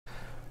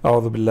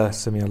أعوذ بالله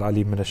السميع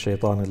العليم من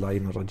الشيطان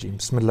اللعين الرجيم.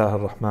 بسم الله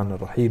الرحمن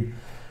الرحيم.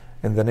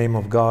 In the name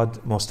of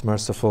God, most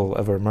merciful,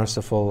 ever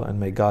merciful, and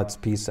may God's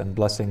peace and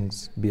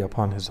blessings be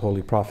upon His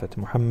holy Prophet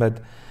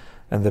Muhammad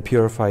and the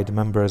purified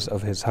members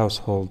of his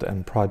household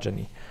and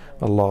progeny.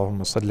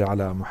 Allahumma salli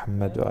ala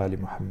Muhammad wa ali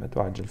Muhammad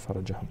wa ajil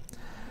farajahum.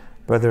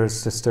 Brothers,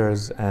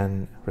 sisters,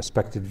 and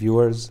respected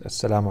viewers,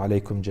 Assalamu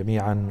alaikum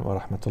jami'an wa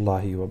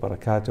rahmatullahi wa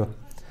barakatuh.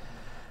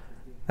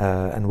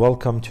 And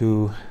welcome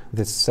to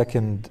this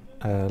second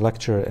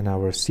lecture in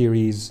our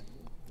series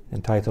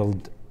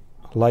entitled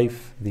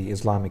Life, the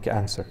Islamic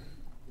Answer.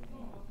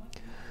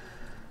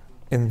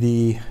 In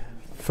the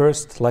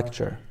first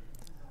lecture,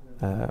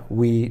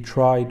 we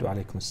tried to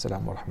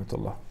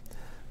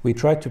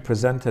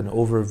present an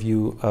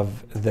overview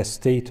of the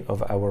state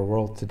of our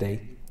world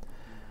today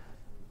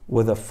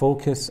with a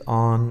focus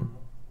on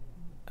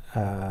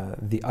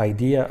the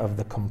idea of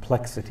the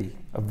complexity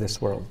of this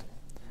world.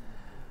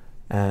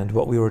 And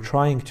what we were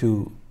trying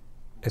to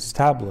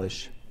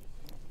establish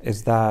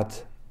is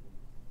that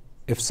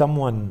if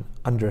someone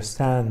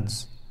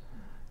understands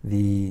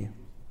the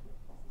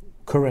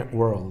current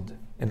world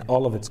in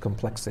all of its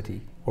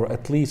complexity, or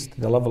at least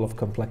the level of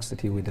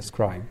complexity we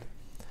described,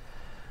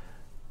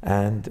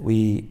 and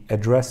we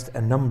addressed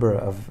a number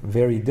of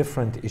very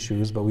different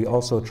issues, but we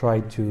also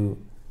tried to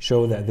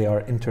show that they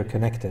are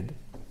interconnected.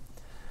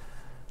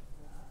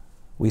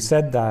 We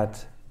said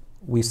that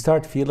we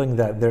start feeling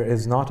that there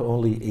is not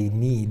only a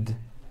need,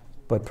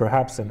 but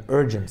perhaps an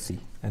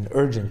urgency, an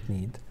urgent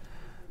need,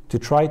 to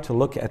try to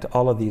look at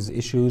all of these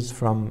issues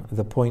from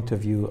the point of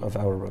view of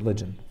our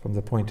religion, from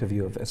the point of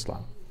view of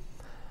Islam,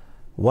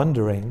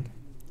 wondering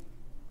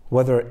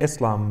whether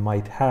Islam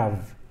might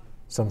have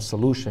some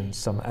solutions,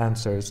 some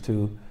answers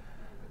to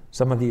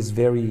some of these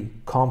very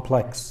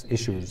complex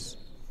issues.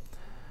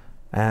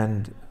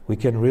 And we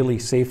can really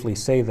safely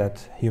say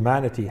that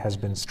humanity has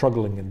been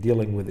struggling and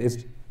dealing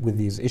with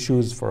these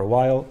issues for a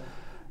while,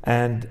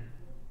 and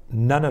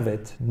none of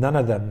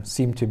them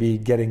seem to be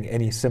getting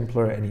any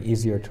simpler, any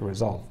easier to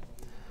resolve.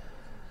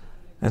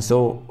 And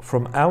so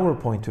from our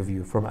point of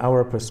view, from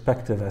our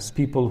perspective as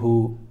people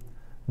who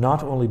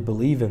not only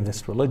believe in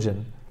this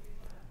religion,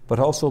 but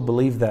also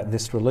believe that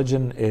this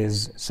religion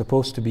is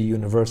supposed to be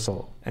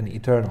universal and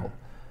eternal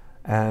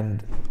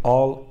and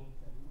all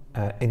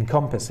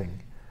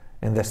encompassing,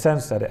 in the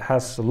sense that it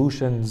has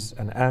solutions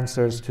and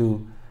answers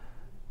to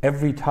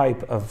every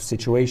type of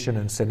situation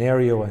and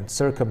scenario and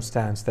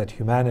circumstance that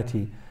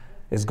humanity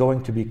is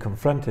going to be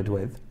confronted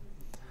with,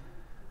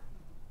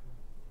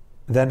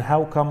 then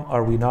how come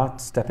are we not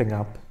stepping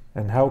up,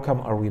 and how come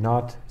are we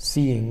not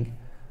seeing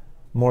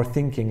more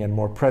thinking and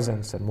more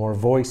presence and more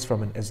voice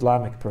from an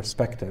Islamic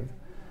perspective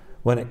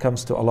when it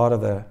comes to a lot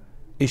of the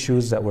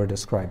issues that we're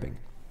describing?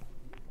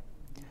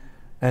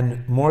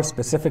 And more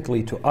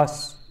specifically to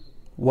us,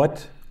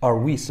 what are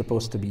we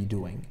supposed to be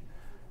doing?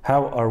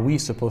 How are we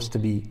supposed to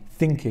be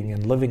thinking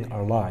and living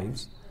our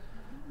lives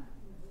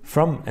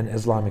from an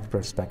Islamic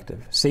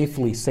perspective?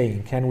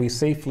 Can we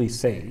safely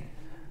say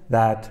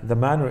that the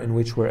manner in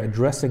which we're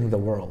addressing the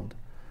world,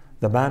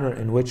 the manner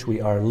in which we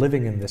are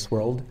living in this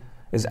world,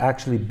 is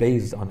actually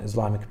based on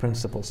Islamic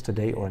principles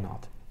today or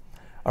not?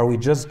 Are we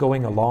just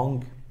going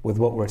along with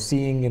what we're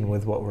seeing and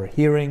with what we're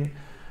hearing,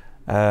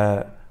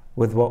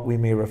 with what we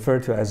may refer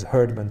to as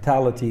herd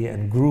mentality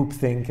and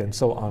groupthink and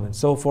so on and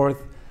so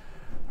forth?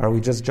 Are we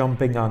just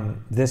jumping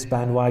on this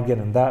bandwagon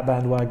and that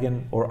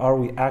bandwagon, or are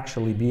we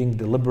actually being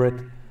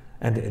deliberate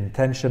and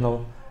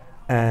intentional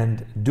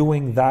and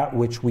doing that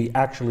which we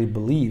actually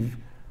believe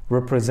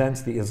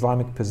represents the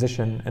Islamic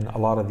position in a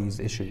lot of these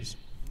issues?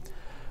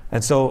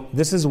 And so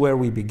this is where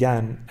we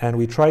began, and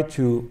we tried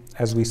to,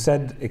 as we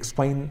said,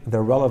 explain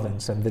the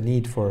relevance and the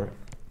need for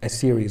a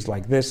series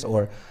like this,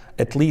 or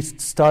at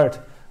least start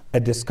a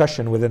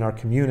discussion within our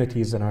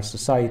communities and our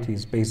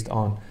societies based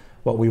on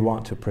what we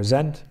want to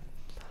present.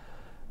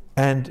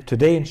 And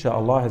today,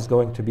 inshallah, is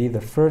going to be the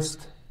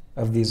first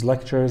of these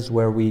lectures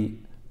where we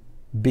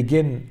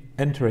begin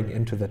entering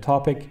into the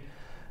topic,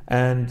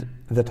 and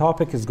the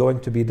topic is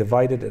going to be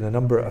divided in a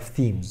number of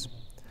themes.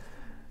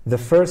 The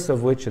first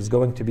of which is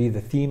going to be the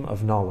theme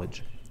of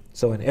knowledge.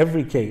 So in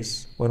every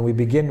case, when we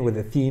begin with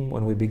a theme,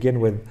 when we begin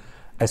with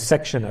a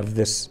section of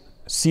this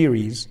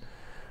series,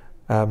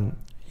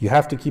 you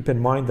have to keep in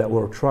mind that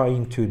what we're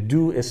trying to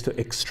do is to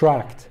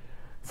extract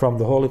from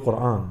the Holy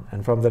Quran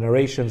and from the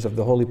narrations of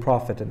the Holy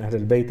Prophet and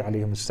Ahlul Bayt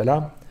alayhim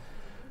salam.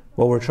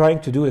 What we're trying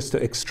to do is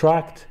to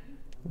extract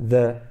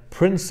the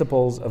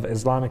principles of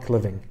Islamic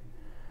living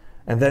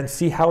and then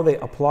see how they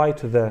apply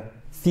to the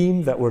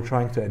theme that we're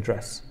trying to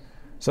address.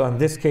 So in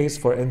this case,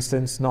 for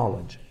instance,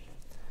 knowledge.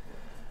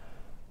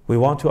 We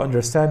want to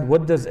understand,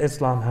 what does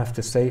Islam have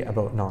to say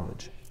about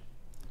knowledge?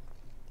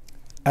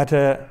 At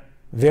a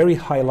very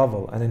high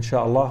level, and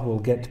inshallah we'll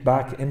get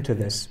back into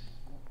this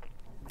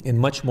in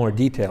much more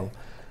detail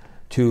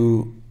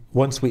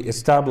once we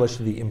establish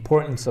the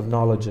importance of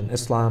knowledge in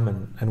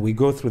Islam, and we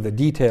go through the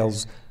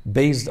details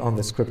based on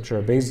the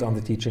scripture, based on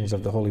the teachings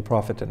of the Holy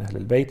Prophet and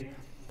Ahlul Bayt.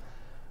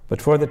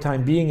 But for the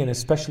time being, and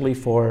especially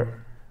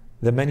for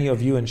the many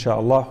of you,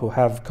 inshallah, who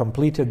have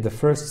completed the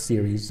first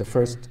series, the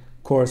first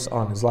course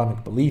on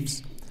Islamic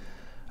beliefs,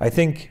 I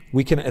think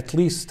we can at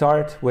least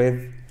start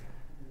with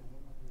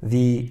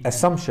the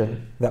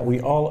assumption that we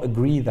all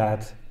agree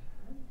that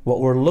what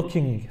we're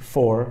looking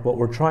for, what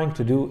we're trying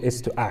to do,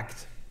 is to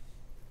act.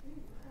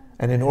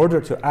 And in order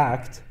to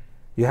act,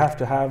 you have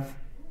to have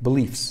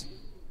beliefs.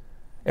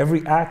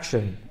 Every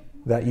action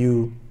that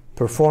you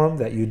perform,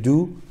 that you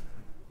do,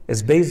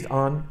 is based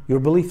on your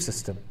belief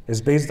system,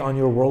 is based on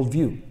your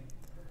worldview.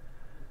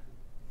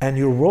 And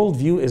your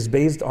worldview is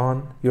based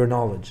on your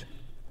knowledge.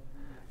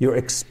 You're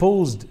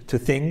exposed to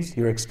things,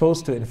 you're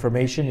exposed to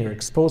information, you're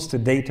exposed to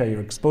data, you're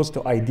exposed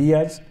to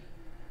ideas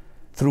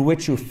through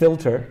which you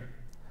filter,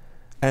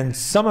 and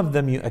some of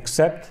them you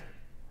accept,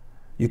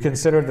 you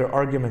consider their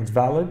arguments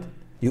valid,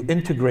 you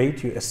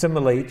integrate, you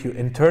assimilate, you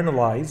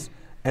internalize,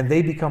 and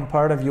they become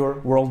part of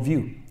your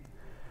worldview.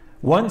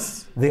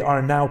 Once they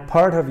are now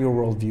part of your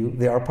worldview,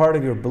 they are part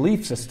of your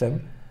belief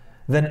system,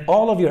 then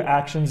all of your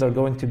actions are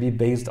going to be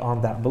based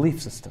on that belief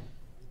system.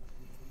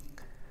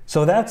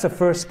 So that's the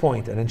first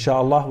point, and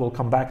inshallah we'll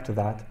come back to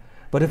that.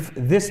 But if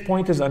this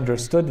point is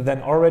understood,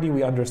 then already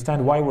we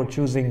understand why we're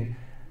choosing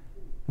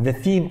the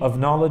theme of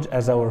knowledge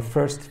as our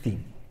first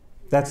theme.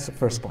 That's the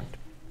first point.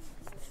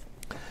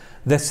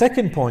 The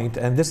second point,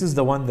 and this is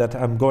the one that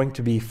I'm going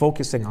to be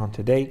focusing on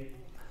today,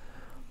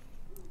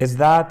 is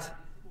that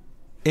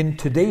in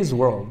today's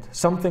world,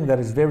 something that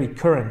is very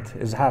current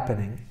is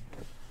happening,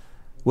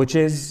 which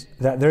is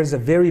that there's a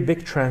very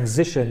big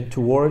transition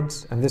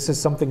towards, and this is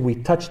something we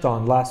touched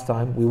on last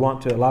time, we want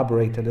to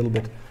elaborate a little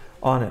bit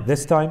on it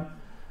this time.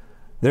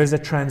 There's a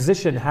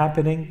transition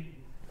happening,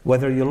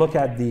 whether you look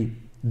at the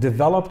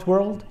developed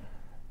world,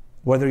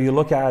 whether you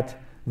look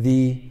at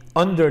the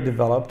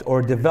underdeveloped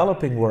or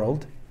developing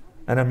world,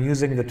 and I'm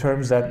using the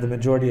terms that the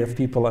majority of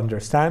people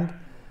understand,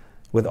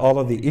 with all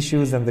of the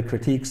issues and the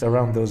critiques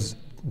around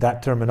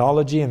that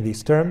terminology and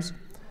these terms.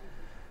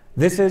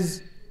 This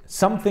is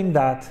something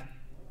that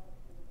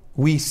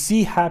we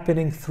see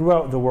happening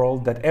throughout the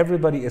world, that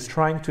everybody is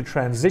trying to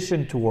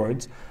transition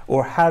towards,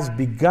 or has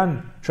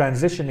begun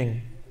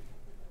transitioning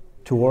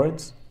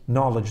towards,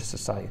 knowledge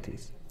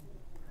societies.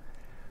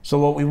 So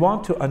what we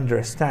want to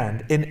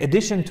understand, in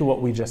addition to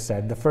what we just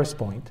said, the first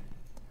point,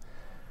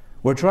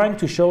 we're trying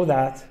to show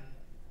that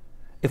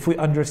if we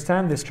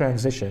understand this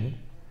transition,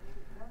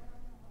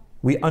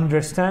 we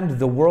understand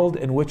the world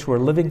in which we're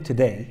living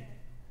today,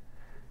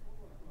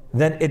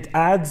 then it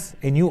adds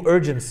a new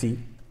urgency,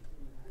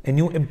 a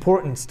new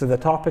importance to the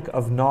topic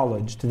of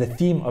knowledge, to the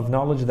theme of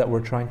knowledge that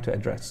we're trying to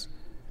address.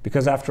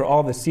 Because after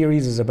all, the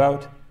series is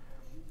about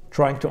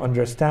trying to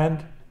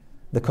understand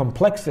the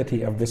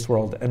complexity of this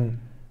world and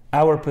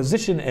our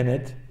position in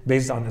it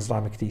based on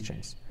Islamic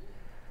teachings.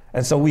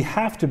 And so we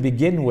have to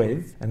begin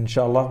with, and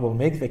inshallah we'll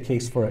make the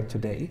case for it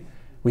today,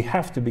 we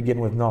have to begin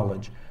with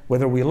knowledge.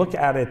 Whether we look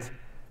at it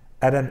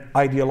at an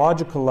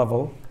ideological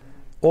level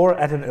or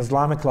at an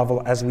Islamic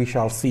level, as we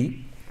shall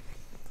see,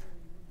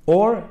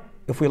 or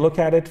if we look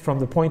at it from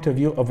the point of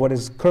view of what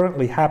is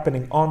currently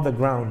happening on the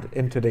ground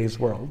in today's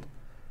world,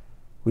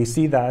 we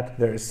see that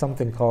there is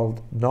something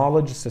called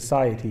knowledge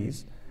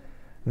societies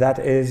that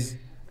is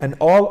an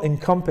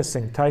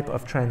all-encompassing type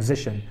of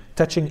transition,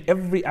 touching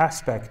every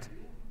aspect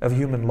of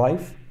human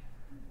life,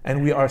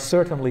 and we are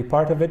certainly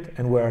part of it,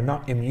 and we are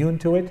not immune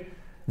to it.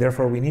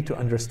 Therefore, we need to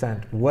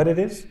understand what it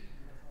is,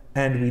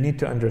 and we need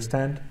to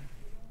understand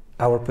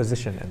our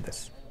position in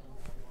this.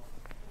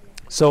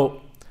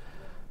 So,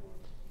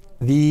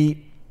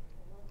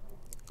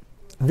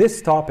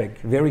 this topic,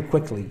 very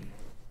quickly,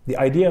 the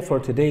idea for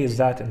today is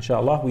that,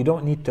 inshallah, we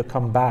don't need to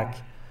come back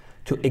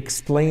to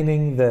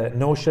explaining the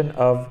notion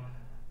of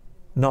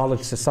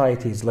knowledge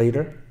societies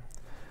later.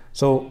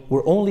 So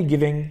we're only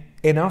giving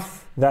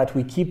enough that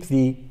we keep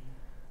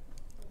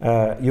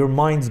your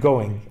minds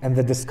going and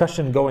the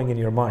discussion going in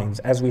your minds.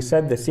 As we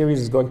said, the series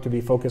is going to be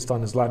focused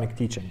on Islamic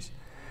teachings.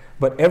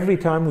 But every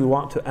time we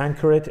want to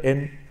anchor it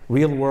in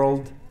real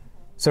world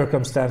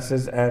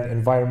circumstances and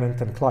environment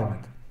and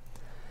climate.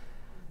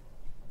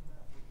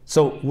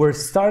 So we're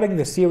starting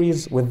the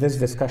series with this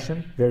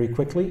discussion very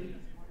quickly.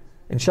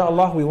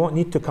 Inshallah, we won't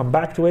need to come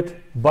back to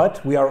it,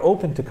 but we are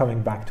open to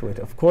coming back to it,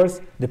 of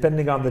course,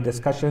 depending on the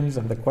discussions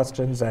and the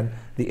questions and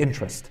the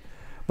interest.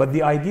 But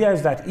the idea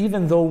is that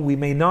even though we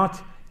may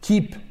not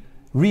keep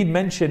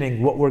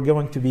re-mentioning what we're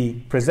going to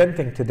be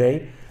presenting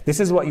today, this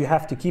is what you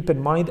have to keep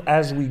in mind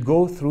as we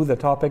go through the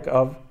topic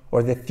of,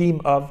 or the theme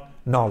of,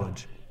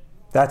 knowledge.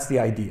 That's the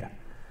idea.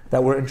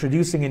 That we're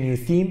introducing a new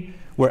theme,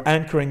 we're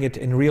anchoring it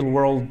in real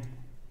world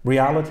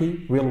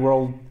reality, real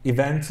world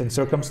events and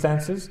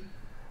circumstances.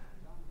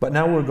 But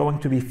now we're going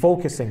to be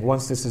focusing,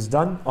 once this is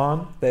done,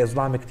 on the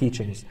Islamic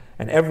teachings.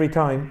 And every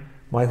time,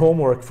 my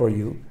homework for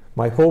you,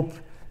 my hope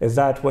is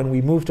that when we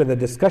move to the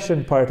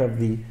discussion part of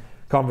the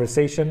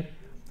conversation,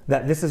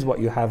 that this is what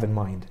you have in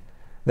mind.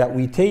 That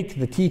we take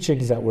the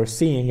teachings that we're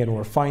seeing and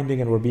we're finding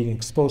and we're being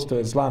exposed to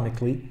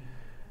Islamically,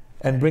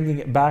 and bringing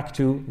it back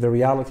to the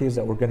realities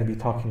that we're going to be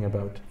talking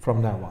about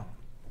from now on.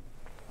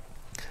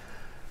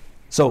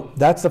 So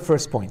that's the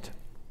first point.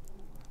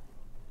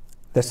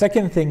 The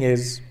second thing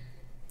is,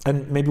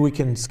 and maybe we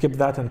can skip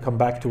that and come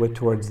back to it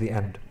towards the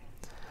end.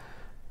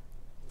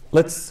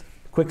 Let's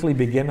quickly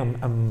begin.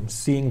 I'm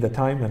seeing the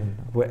time, and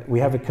we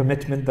have a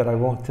commitment that I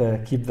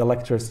won't keep the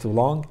lectures too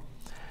long.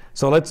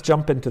 So let's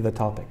jump into the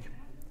topic.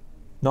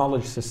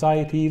 Knowledge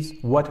societies,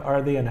 what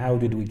are they and how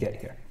did we get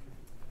here?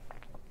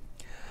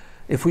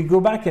 If we go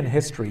back in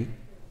history,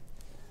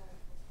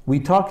 we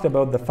talked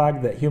about the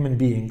fact that human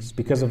beings,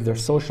 because of their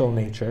social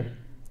nature,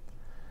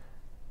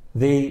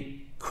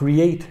 they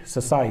create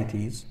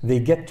societies, they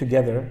get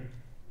together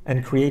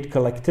and create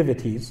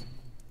collectivities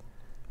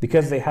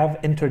because they have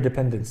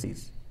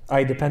interdependencies.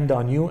 I depend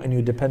on you and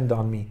you depend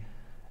on me.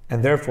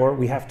 And therefore,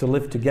 we have to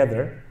live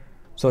together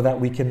so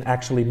that we can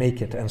actually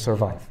make it and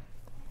survive.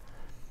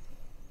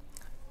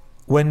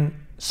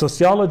 When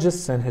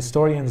sociologists and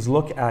historians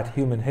look at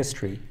human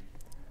history,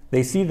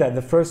 they see that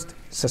the first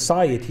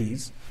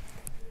societies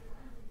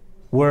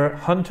were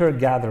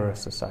hunter-gatherer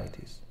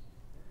societies.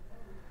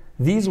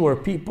 These were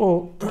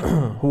people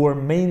who were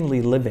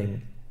mainly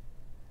living,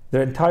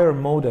 their entire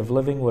mode of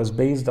living was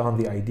based on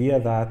the idea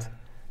that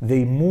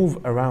they move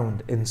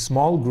around in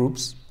small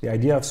groups. The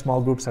idea of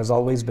small groups has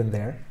always been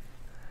there.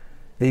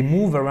 They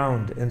move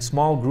around in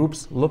small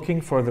groups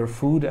looking for their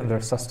food and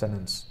their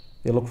sustenance.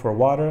 They look for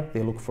water,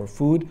 they look for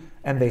food,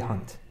 and they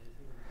hunt.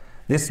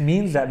 This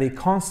means that they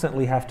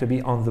constantly have to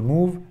be on the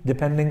move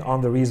depending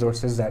on the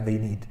resources that they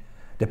need,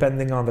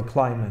 depending on the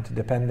climate,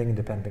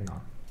 depending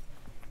on.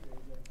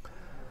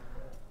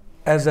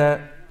 As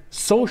a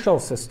social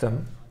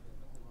system,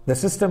 the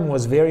system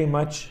was very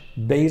much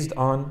based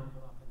on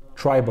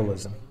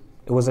tribalism.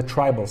 It was a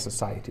tribal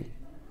society.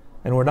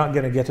 And we're not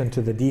going to get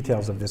into the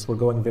details of this. We're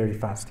going very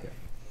fast here.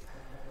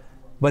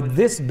 But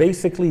this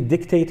basically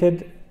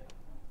dictated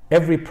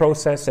every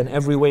process and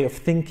every way of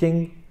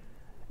thinking,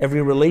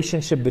 every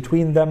relationship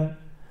between them,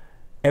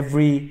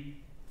 every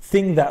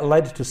thing that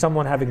led to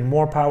someone having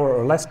more power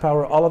or less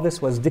power. All of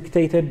this was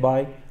dictated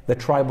by the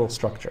tribal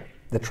structure,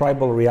 the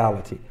tribal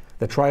reality,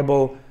 the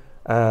tribal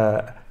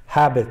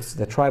habits,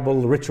 the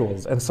tribal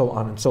rituals, and so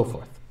on and so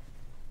forth.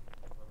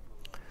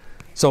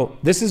 So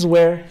this is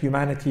where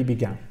humanity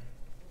began.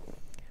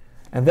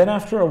 And then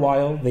after a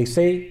while, they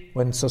say,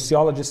 when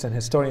sociologists and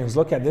historians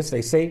look at this,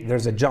 they say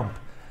there's a jump.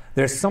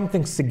 There's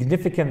something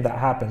significant that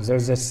happens.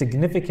 There's a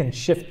significant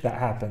shift that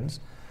happens.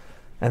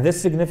 And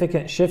this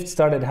significant shift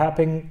started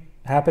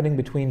happening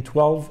between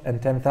 12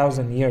 and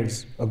 10,000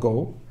 years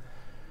ago,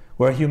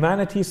 where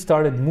humanity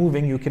started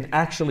moving. You can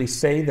actually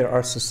say there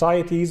are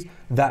societies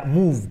that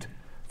moved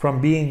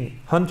from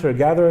being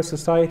hunter-gatherer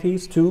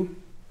societies to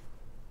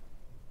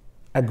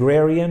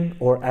agrarian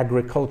or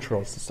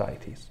agricultural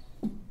societies.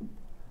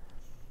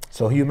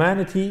 So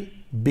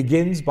humanity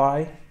begins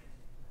by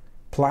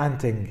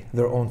planting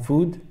their own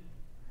food,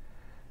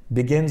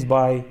 begins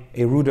by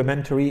a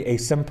rudimentary, a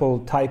simple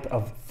type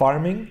of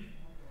farming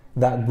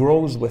that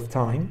grows with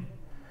time.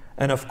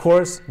 And of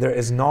course, there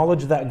is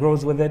knowledge that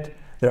grows with it.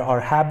 There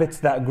are habits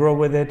that grow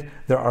with it.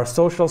 There are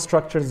social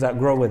structures that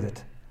grow with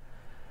it.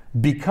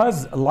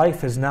 Because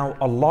life is now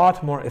a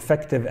lot more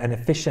effective and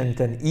efficient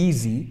and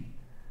easy,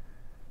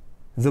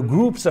 the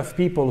groups of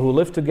people who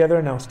live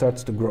together now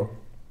starts to grow.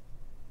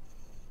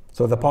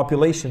 So the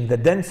population, the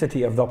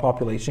density of the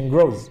population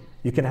grows.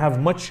 You can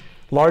have much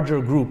larger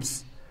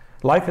groups.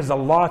 Life is a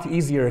lot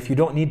easier if you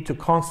don't need to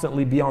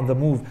constantly be on the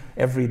move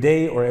every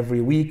day or every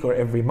week or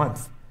every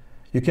month.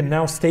 You can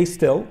now stay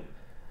still.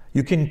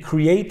 You can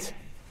create,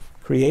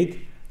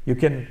 you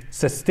can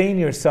sustain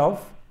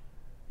yourself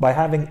by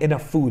having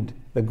enough food.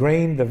 The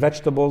grain, the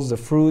vegetables, the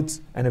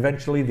fruits, and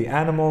eventually the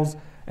animals.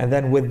 And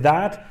then with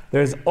that,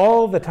 there's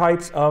all the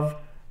types of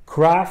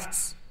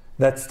crafts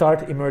that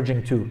start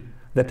emerging too.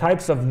 The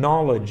types of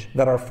knowledge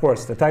that are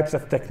forced, the types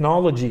of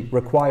technology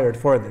required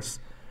for this.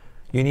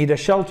 You need a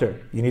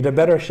shelter. You need a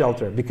better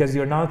shelter because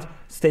you're not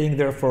staying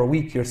there for a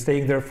week, you're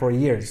staying there for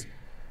years.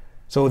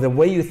 So the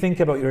way you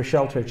think about your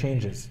shelter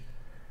changes.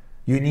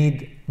 You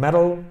need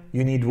metal,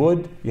 you need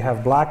wood, you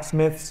have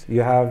blacksmiths,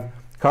 you have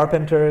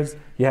carpenters,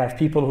 you have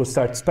people who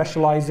start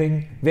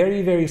specializing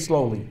very, very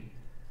slowly.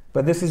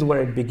 But this is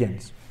where it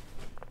begins.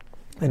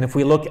 And if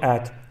we look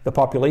at the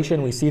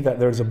population, we see that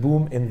there's a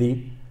boom in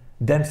the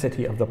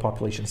density of the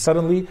population.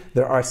 Suddenly,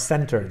 there are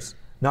centers,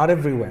 not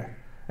everywhere.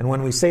 And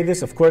when we say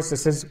this, of course,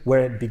 this is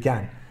where it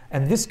began.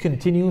 And this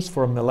continues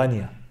for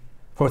millennia.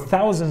 For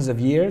thousands of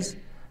years,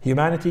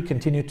 humanity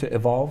continued to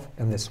evolve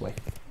in this way.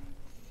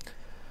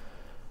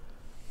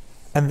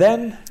 And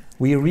then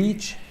we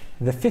reach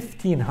the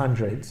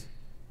 1500s,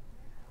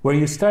 where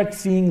you start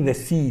seeing the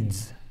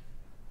seeds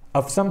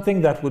of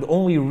something that would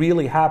only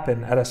really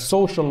happen at a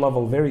social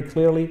level very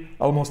clearly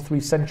almost 3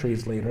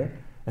 centuries later,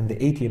 in the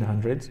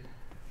 1800s,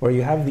 where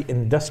you have the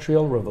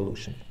Industrial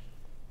Revolution.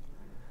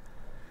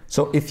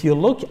 So if you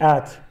look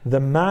at the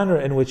manner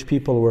in which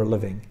people were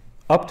living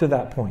up to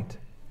that point,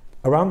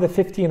 around the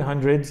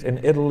 1500s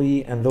in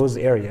Italy and those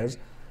areas,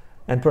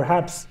 and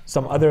perhaps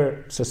some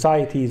other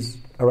societies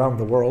around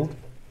the world,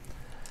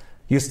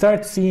 you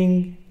start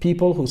seeing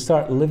people who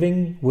start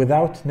living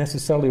without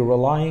necessarily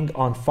relying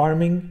on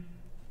farming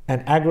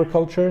and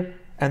agriculture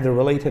and the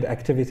related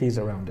activities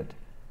around it.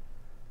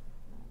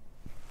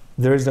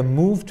 There is a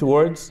move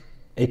towards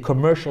a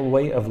commercial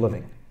way of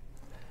living.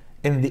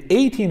 In the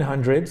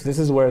 1800s, this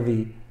is where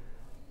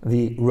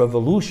the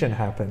revolution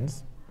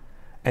happens,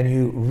 and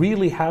you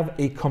really have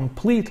a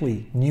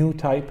completely new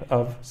type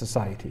of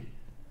society.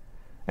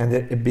 And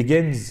it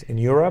begins in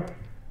Europe,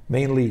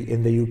 mainly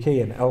in the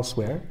UK and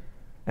elsewhere,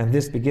 and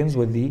this begins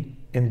with the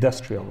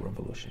Industrial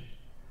Revolution.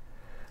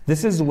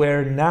 This is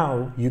where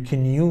now you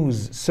can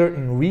use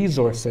certain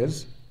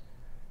resources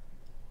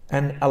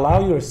and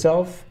allow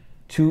yourself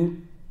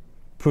to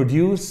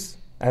produce,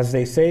 as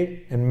they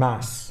say, in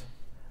mass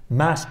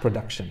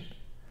production.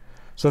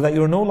 So that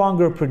you're no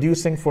longer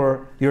producing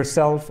for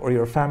yourself or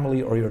your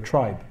family or your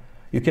tribe.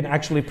 You can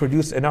actually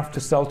produce enough to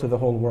sell to the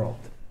whole world.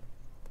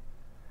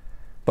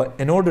 But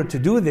in order to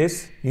do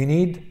this, you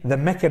need the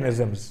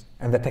mechanisms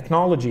and the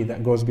technology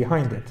that goes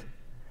behind it.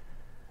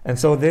 And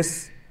so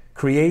this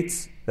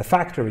creates the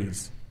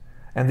factories,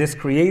 and this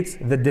creates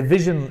the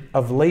division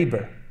of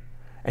labor.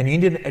 And you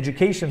need an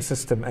education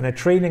system and a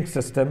training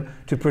system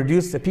to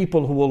produce the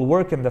people who will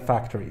work in the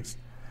factories.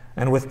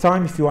 And with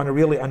time, if you want to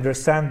really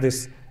understand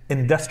this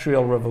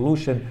industrial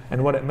revolution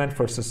and what it meant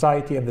for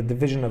society and the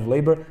division of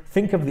labor,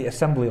 think of the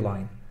assembly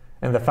line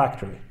and the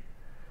factory,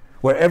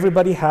 where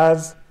everybody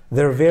has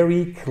their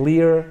very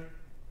clear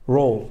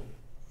role.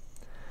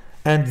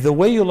 And the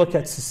way you look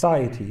at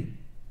society,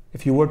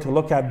 if you were to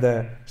look at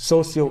the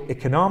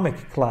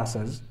socio-economic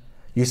classes,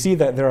 you see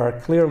that there are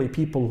clearly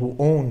people who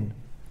own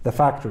the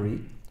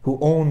factory, who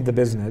own the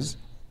business,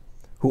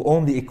 who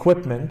own the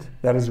equipment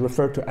that is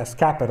referred to as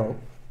capital,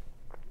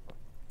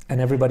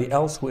 and everybody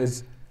else who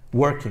is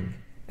working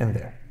in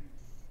there.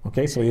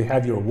 Okay, so you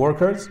have your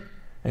workers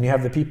and you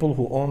have the people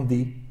who own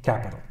the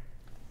capital.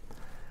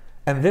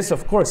 And this,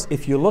 of course,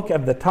 if you look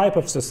at the type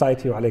of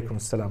society, wa alaykum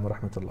assalam wa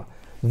rahmatullah,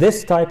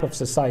 this type of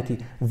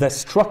society, the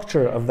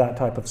structure of that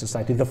type of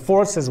society, the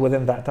forces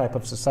within that type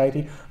of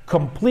society,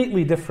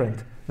 completely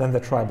different than the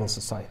tribal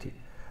society.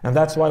 And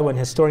that's why when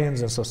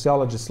historians and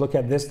sociologists look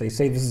at this, they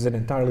say this is an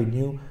entirely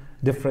new,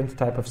 different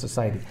type of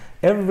society.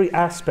 Every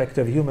aspect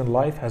of human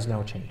life has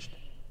now changed.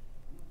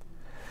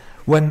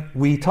 When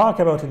we talk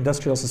about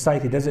industrial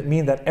society, does it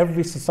mean that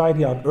every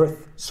society on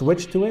earth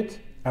switched to it?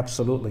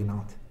 Absolutely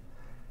not.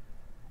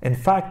 In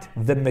fact,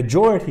 the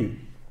majority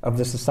of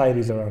the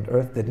societies around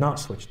earth did not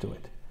switch to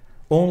it.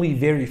 Only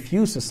very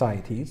few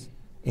societies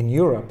in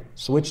Europe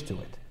switched to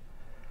it.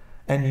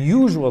 And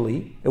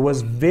usually, it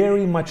was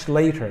very much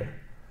later,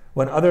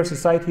 when other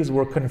societies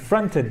were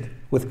confronted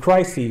with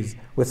crises,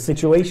 with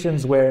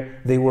situations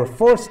where they were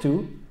forced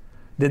to,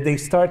 did they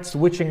start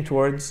switching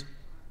towards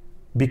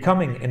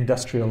becoming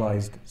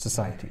industrialized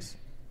societies.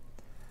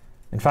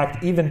 In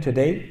fact, even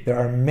today, there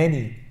are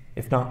many,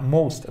 if not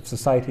most, of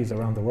societies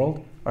around the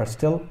world are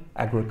still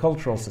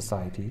agricultural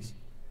societies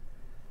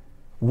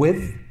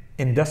with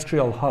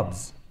industrial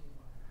hubs.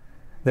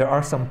 There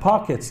are some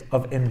pockets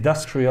of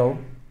industrial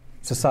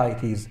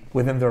societies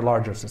within their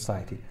larger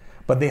society,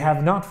 but they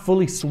have not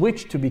fully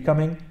switched to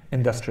becoming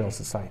industrial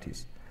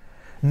societies.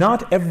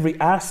 Not every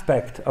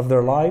aspect of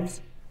their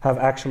lives have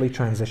actually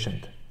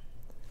transitioned,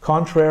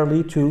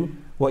 contrarily to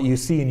what you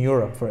see in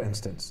Europe, for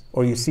instance,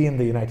 or you see in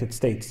the United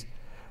States,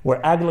 where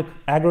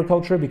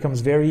agriculture becomes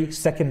very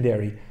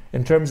secondary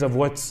in terms of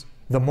what's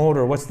the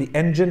motor, what's the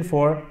engine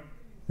for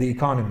the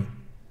economy,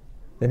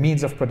 the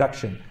means of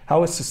production.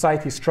 How is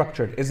society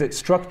structured? Is it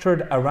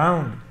structured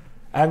around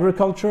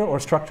agriculture or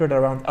structured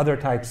around other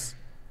types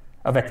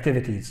of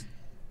activities?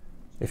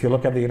 If you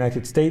look at the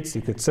United States,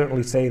 you could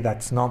certainly say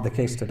that's not the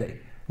case today.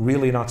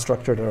 Really not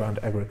structured around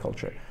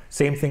agriculture.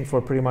 Same thing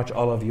for pretty much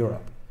all of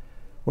Europe.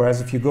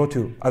 Whereas if you go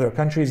to other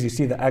countries, you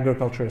see that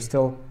agriculture is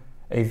still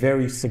a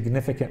very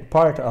significant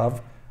part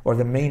of, or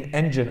the main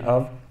engine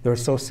of, their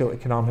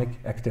socio-economic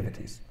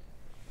activities.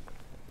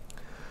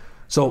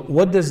 So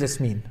what does this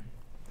mean?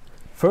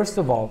 First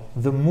of all,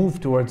 the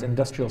move towards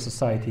industrial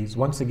societies,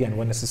 once again,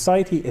 when a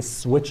society is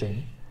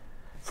switching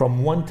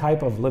from one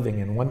type of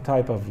living and one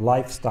type of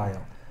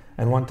lifestyle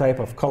and one type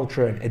of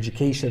culture and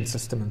education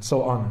system and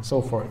so on and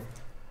so forth,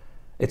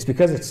 it's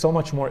because it's so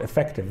much more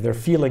effective. They're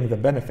feeling the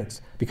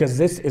benefits because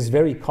this is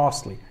very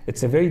costly.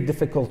 It's a very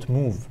difficult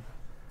move.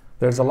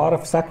 There's a lot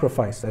of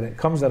sacrifice and it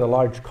comes at a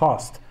large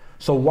cost.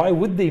 So why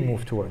would they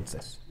move towards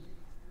this?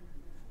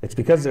 It's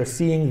because they're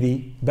seeing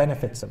the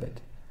benefits of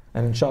it.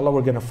 And inshallah,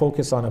 we're going to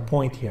focus on a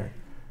point here.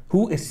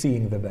 Who is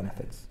seeing the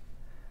benefits?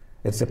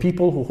 It's the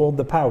people who hold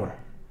the power,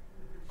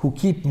 who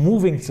keep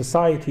moving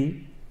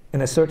society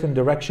in a certain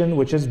direction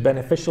which is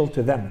beneficial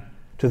to them,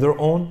 to their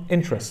own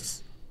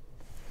interests.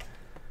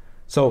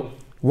 So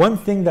one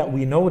thing that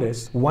we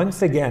notice,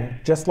 once again,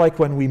 just like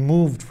when we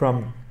moved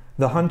from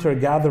the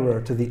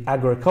hunter-gatherer to the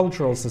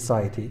agricultural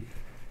society,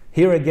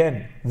 here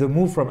again, the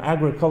move from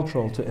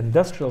agricultural to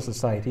industrial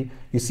society,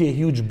 you see a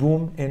huge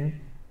boom in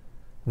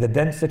the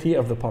density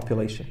of the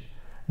population.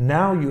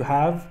 Now you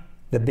have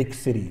the big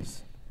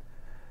cities.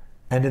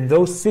 And in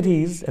those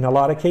cities, in a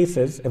lot of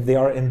cases, if they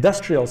are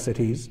industrial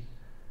cities,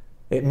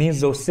 it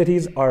means those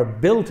cities are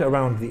built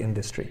around the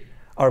industry,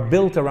 are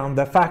built around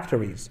the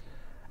factories.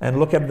 and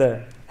look at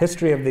the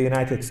history of the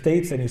United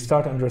States, and you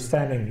start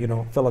understanding,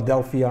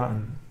 Philadelphia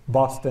and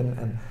Boston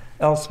and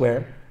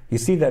elsewhere, you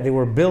see that they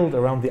were built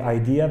around the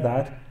idea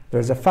that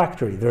there's a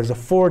factory, there's a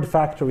Ford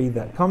factory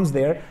that comes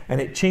there,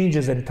 and it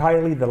changes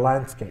entirely the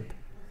landscape.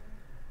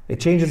 It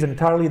changes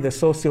entirely the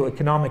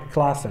socioeconomic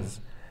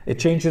classes. It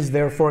changes,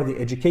 therefore, the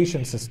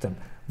education system,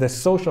 the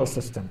social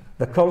system,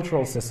 the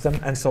cultural system,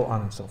 and so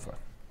on and so forth.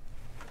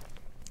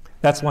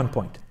 That's one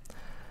point.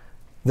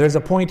 There's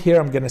a point here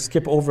I'm going to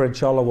skip over,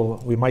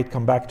 inshallah, we might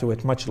come back to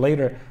it much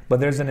later, but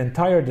there's an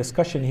entire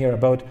discussion here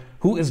about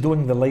who is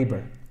doing the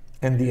labor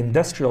in the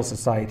industrial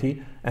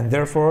society, and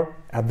therefore,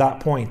 at that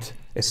point,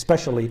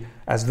 especially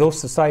as those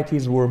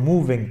societies were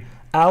moving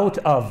out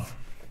of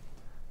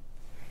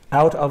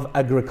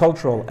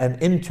agricultural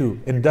and into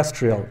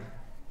industrial,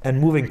 and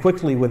moving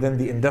quickly within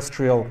the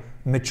industrial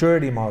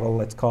maturity model,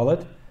 let's call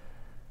it,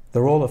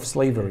 the role of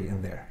slavery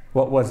in there.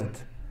 What was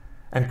it?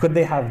 And could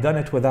they have done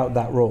it without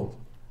that role?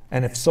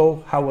 And if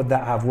so, how would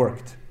that have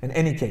worked? In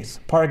any case,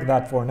 park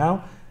that for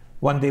now.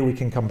 One day we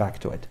can come back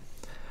to it.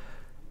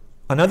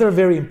 Another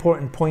very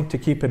important point to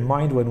keep in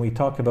mind when we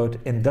talk about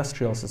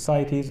industrial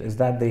societies is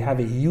that they have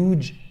a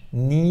huge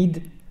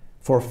need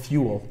for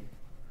fuel,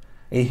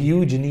 a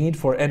huge need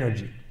for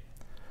energy.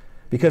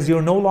 Because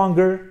you're no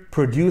longer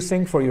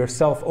producing for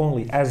yourself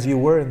only, as you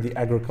were in the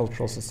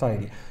agricultural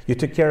society. You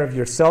took care of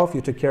yourself,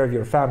 you took care of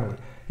your family.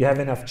 You have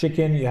enough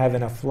chicken, you have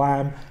enough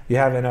lamb, you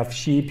have enough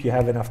sheep, you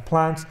have enough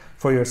plants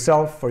for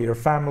yourself, for your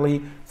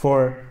family,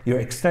 for your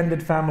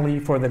extended family,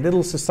 for the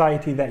little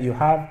society that you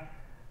have.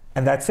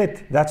 And that's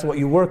it. That's what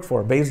you work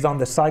for, based on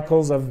the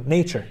cycles of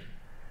nature.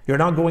 You're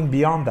not going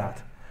beyond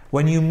that.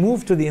 When you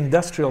move to the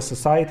industrial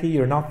society,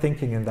 you're not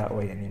thinking in that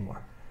way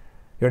anymore.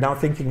 You're now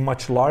thinking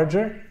much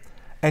larger,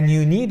 and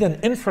you need an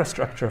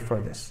infrastructure for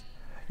this.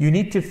 You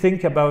need to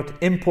think about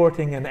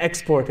importing and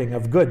exporting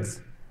of goods.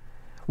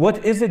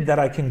 What is it that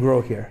I can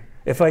grow here?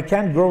 If I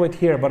can't grow it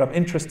here, but I'm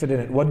interested in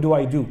it, what do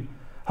I do?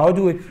 How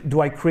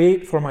do I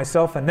create for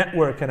myself a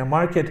network and a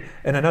market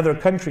in another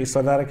country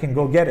so that I can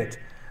go get it?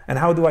 And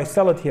how do I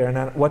sell it here and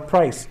at what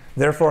price?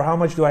 Therefore, how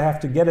much do I have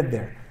to get it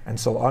there? And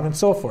so on and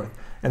so forth.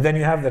 And then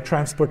you have the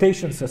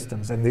transportation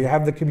systems, and you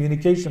have the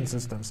communication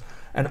systems.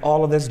 And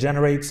all of this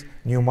generates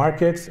new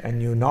markets and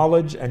new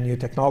knowledge and new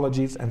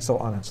technologies and so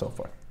on and so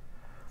forth.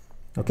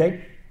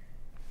 Okay?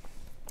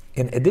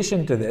 In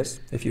addition to this,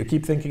 if you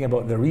keep thinking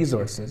about the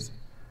resources,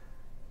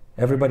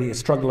 everybody is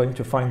struggling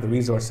to find the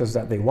resources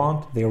that they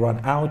want. They run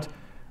out,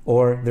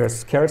 or there's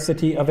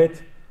scarcity of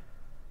it.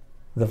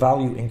 The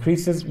value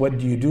increases. What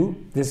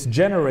do? This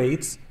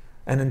generates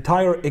an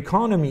entire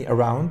economy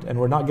around, and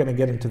we're not going to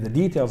get into the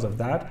details of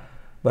that,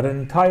 but an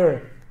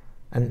entire,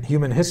 and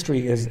human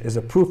history is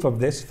a proof of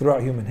this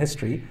throughout human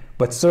history,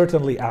 but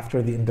certainly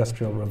after the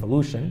Industrial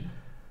Revolution,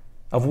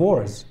 of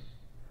wars.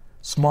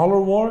 Smaller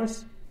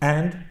wars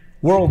and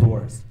world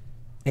wars,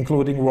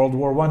 including World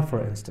War I,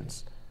 for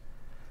instance.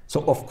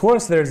 So of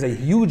course there's a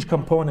huge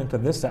component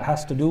of this that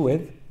has to do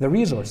with the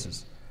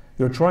resources.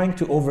 You're trying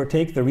to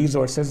overtake the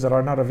resources that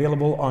are not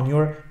available on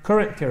your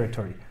current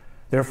territory.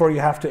 Therefore, you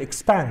have to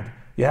expand.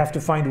 You have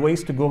to find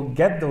ways to go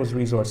get those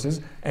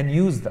resources and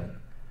use them.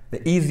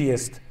 The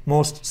easiest,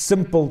 most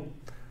simple,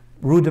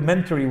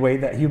 rudimentary way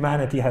that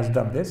humanity has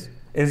done this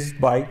is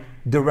by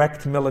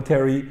direct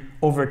military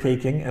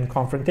overtaking and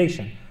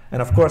confrontation.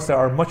 And of course, there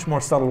are much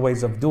more subtle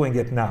ways of doing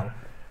it now,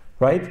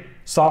 right?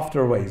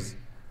 Softer ways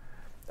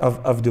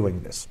of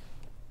doing this.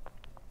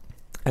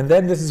 And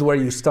then this is where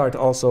you start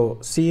also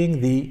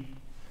seeing the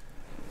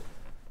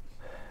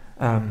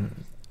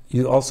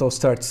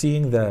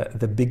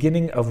the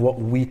beginning of what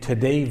we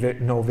today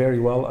know very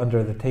well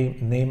under the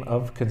name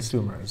of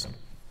consumerism.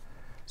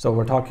 So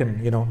we're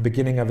talking,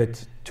 beginning of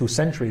it 2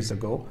 centuries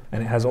ago,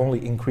 and it has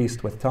only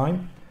increased with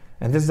time.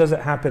 And this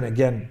doesn't happen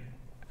again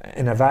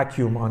in a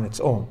vacuum on its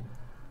own.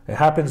 It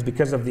happens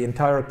because of the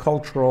entire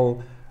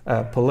cultural,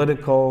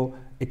 political,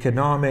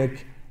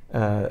 economic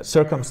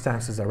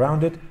circumstances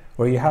around it,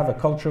 where you have a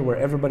culture where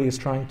everybody is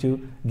trying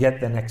to get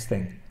the next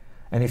thing.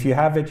 And if you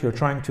have it, you're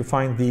trying to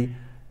find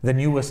the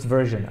newest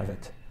version of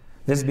it.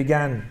 This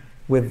began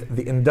with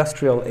the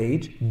industrial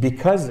age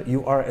because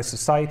you are a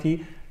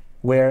society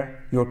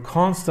where you're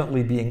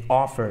constantly being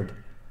offered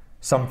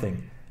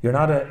something. You're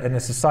not in a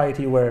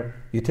society where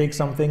you take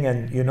something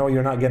and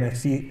you're not going to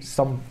see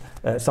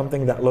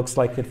something that looks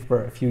like it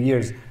for a few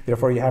years.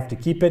 Therefore, you have to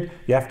keep it.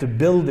 You have to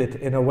build it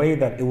in a way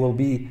that it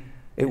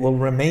will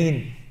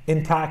remain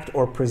intact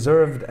or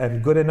preserved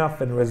and good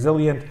enough and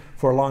resilient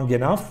for long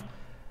enough.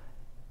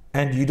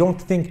 And you don't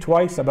think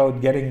twice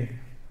about getting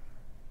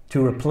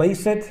to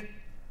replace it,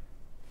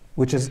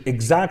 which is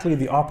exactly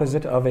the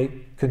opposite of a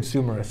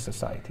consumerist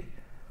society,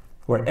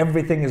 where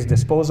everything is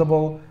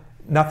disposable,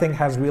 nothing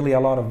has really a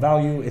lot of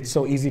value, it's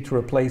so easy to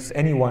replace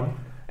anyone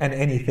and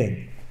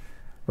anything,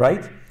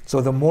 right?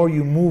 So the more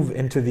you move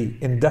into the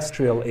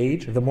industrial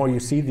age, the more you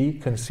see the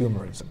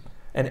consumerism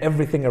and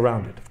everything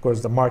around it. Of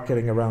course, the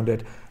marketing around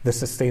it, the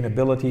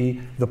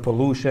sustainability, the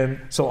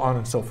pollution, so on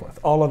and so forth.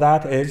 All of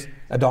that is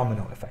a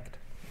domino effect.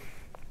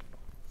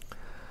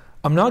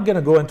 I'm not going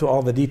to go into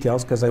all the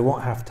details because I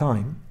won't have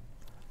time.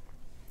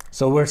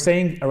 So we're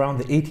saying around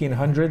the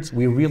 1800s,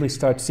 we really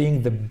start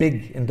seeing the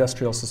big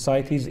industrial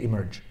societies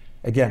emerge.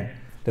 Again,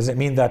 does it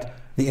mean that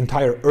the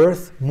entire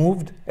earth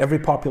moved? Every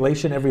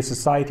population, every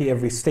society,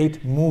 every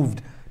state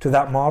moved to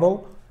that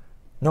model?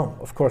 No,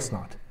 of course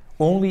not.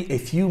 Only a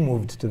few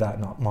moved to that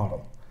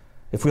model.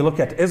 If we look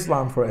at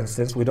Islam, for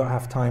instance, we don't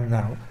have time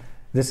now.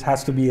 This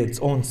has to be its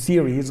own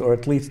series, or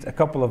at least a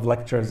couple of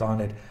lectures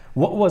on it.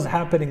 What was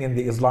happening in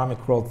the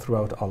Islamic world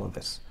throughout all of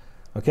this?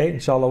 Okay,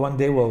 inshallah, one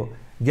day we'll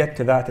get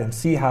to that and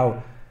see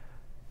how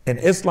in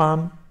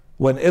Islam,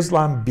 when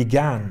Islam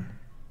began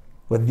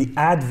with the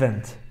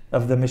advent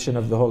of the mission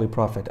of the Holy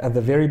Prophet at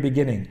the very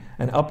beginning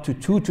and up to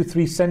 2 to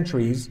 3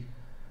 centuries,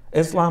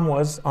 Islam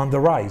was on the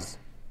rise.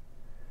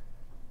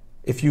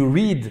 If you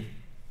read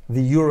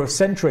the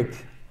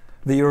Eurocentric,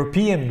 the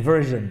European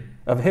version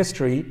of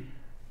history,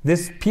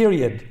 this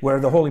period where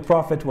the Holy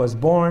Prophet was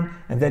born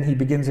and then he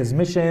begins his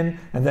mission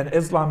and then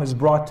Islam is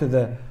brought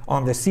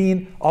on the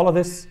scene, all of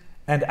this,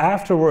 and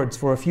afterwards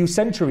for a few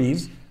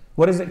centuries,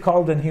 what is it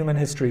called in human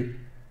history?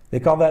 They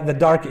call that the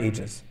Dark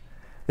Ages.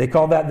 They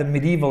call that the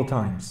medieval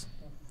times.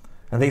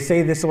 And they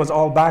say this was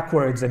all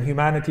backwards and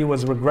humanity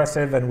was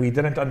regressive and we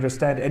didn't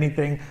understand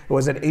anything. It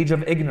was an age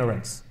of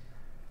ignorance.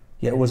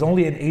 Yet it was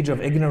only an age of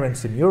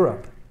ignorance in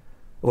Europe.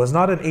 It was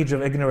not an age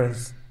of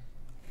ignorance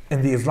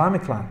in the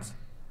Islamic lands.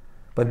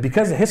 But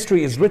because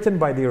history is written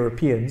by the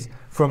Europeans,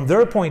 from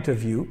their point of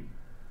view,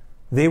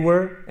 they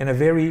were in a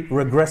very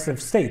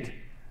regressive state.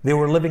 They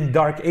were living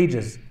dark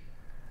ages.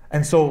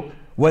 And so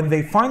when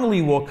they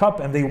finally woke up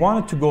and they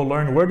wanted to go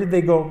learn, where did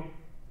they go?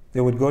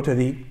 They would go to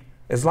the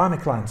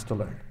Islamic lands to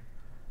learn,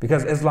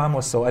 because Islam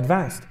was so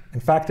advanced. In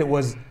fact, it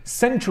was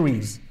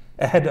centuries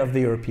ahead of the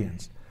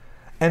Europeans.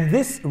 And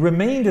this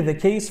remained the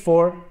case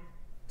for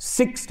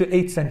 6 to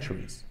 8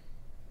 centuries.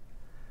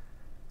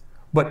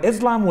 But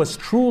Islam was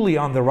truly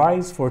on the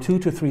rise for 2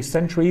 to 3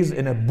 centuries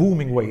in a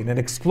booming way, in an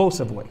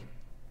explosive way.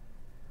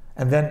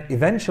 And then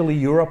eventually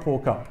Europe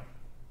woke up.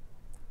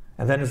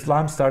 And then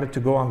Islam started to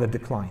go on the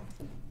decline.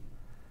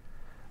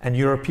 And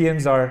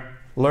Europeans are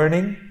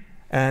learning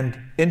and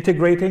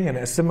integrating and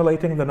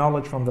assimilating the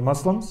knowledge from the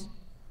Muslims.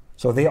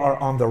 So they are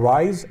on the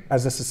rise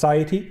as a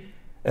society,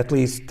 at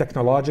least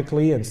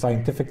technologically and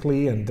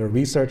scientifically, and their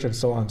research and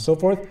so on and so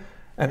forth.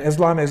 And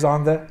Islam is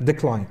on the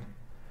decline.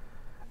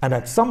 And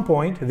at some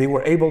point, they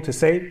were able to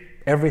say,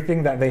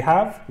 everything that they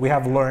have, we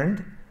have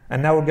learned,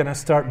 and now we're going to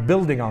start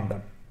building on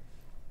them.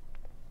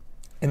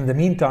 In the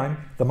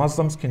meantime, the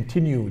Muslims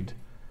continued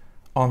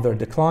on their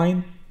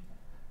decline,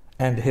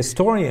 and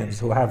historians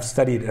who have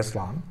studied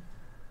Islam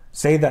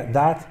say that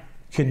that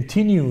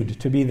continued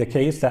to be the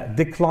case, that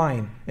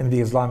decline in the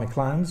Islamic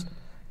lands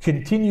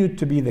continued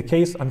to be the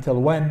case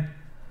until when?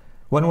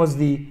 When was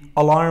the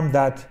alarm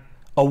that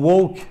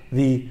awoke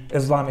the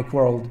Islamic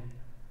world?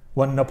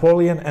 When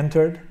Napoleon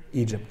entered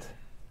Egypt,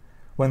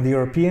 when the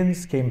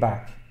Europeans came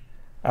back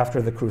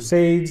after the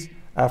Crusades,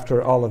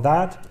 after all of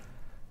that.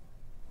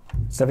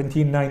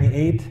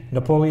 1798,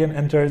 Napoleon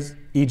enters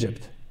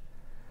Egypt.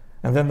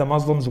 And then the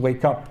Muslims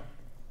wake up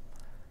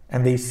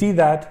and they see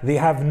that they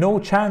have no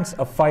chance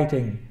of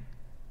fighting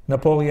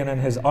Napoleon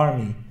and his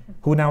army,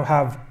 who now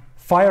have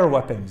fire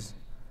weapons,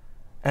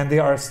 and they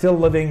are still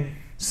living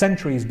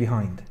centuries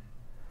behind.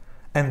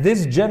 And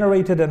this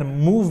generated a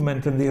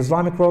movement in the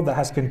Islamic world that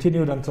has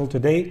continued until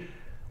today,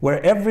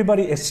 where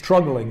everybody is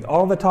struggling.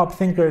 All the top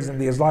thinkers in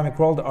the Islamic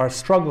world are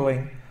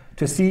struggling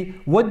to see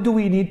what do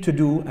we need to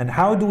do and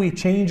how do we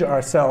change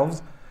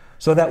ourselves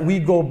so that we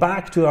go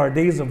back to our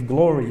days of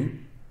glory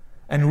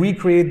and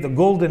recreate the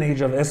golden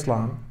age of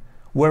Islam,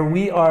 where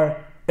we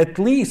are at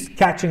least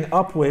catching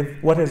up with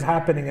what is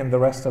happening in the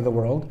rest of the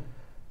world,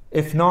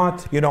 if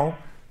not,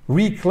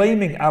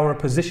 reclaiming our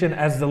position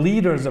as the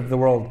leaders of the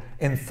world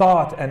in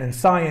thought and in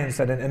science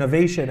and in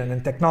innovation and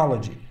in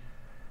technology.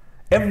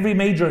 Every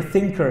major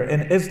thinker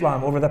in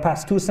Islam over the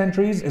past 2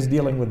 centuries is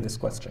dealing with this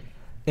question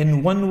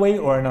in one way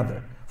or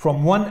another,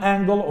 from one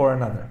angle or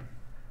another.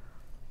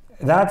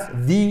 That's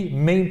the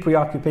main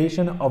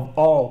preoccupation of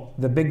all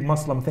the big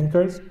Muslim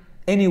thinkers,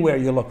 anywhere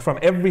you look, from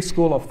every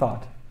school of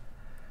thought.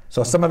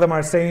 So some of them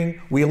are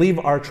saying we leave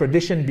our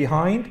tradition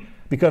behind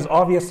because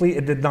obviously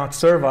it did not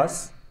serve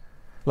us.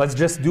 Let's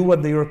just do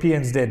what the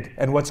Europeans did.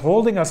 And what's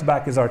holding us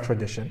back is our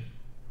tradition.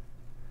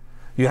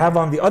 You have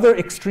on the other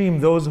extreme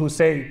those who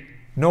say,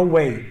 no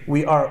way,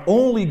 we are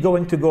only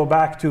going to go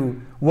back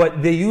to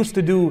what they used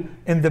to do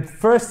in the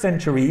first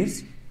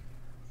centuries.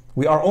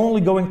 We are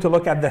only going to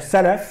look at the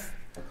Salaf.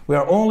 We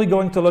are only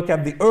going to look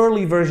at the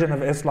early version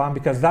of Islam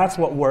because that's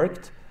what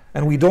worked.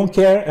 And we don't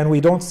care and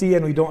we don't see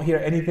and we don't hear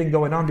anything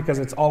going on because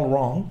it's all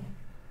wrong.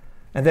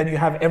 And then you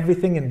have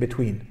everything in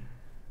between.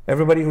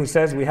 Everybody who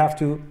says we have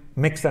to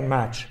mix and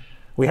match.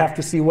 We have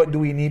to see what do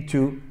we need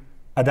to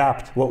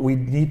adapt, what we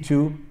need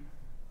to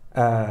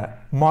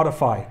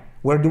modify,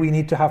 where do we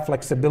need to have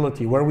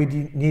flexibility, where we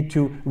need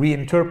to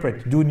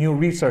reinterpret, do new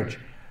research,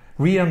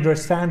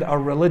 re-understand our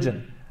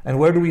religion, and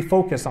where do we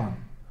focus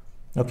on.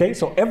 Okay,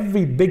 so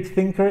every big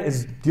thinker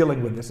is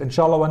dealing with this.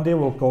 Inshallah, one day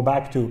we'll go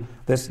back to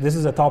this. This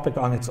is a topic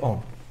on its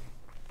own.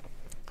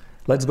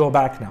 Let's go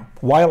back now.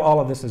 While all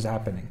of this is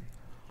happening,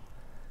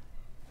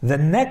 the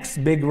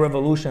next big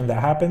revolution that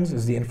happens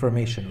is the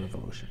information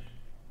revolution.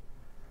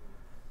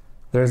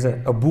 There's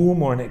a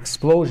boom or an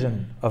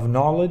explosion of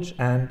knowledge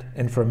and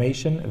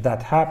information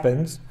that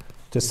happens,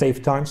 to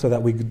save time so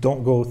that we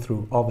don't go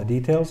through all the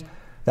details,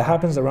 that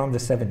happens around the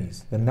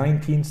 70s, the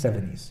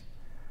 1970s.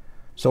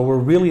 So we're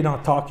really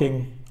not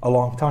talking a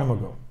long time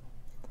ago.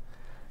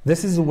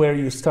 This is where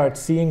you start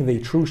seeing the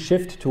true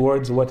shift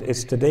towards what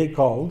is today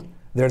called,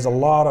 there's a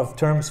lot of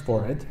terms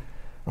for it.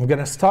 I'm going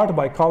to start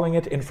by calling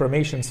it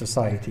information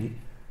society.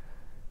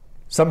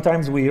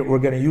 Sometimes we're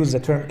going to use the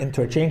term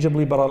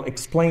interchangeably, but I'll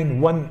explain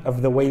one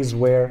of the ways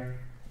where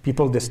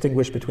people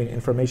distinguish between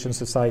information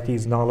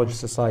societies, knowledge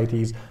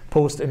societies,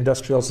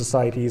 post-industrial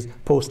societies,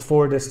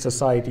 post-Fordist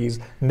societies,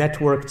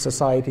 networked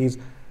societies.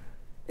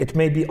 It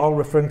may be all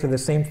referring to the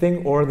same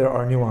thing, or there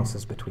are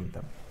nuances between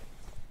them.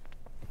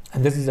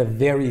 And this is a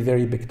very,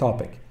 very big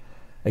topic.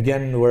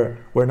 Again,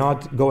 we're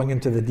not going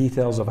into the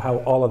details of how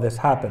all of this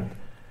happened.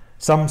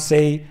 Some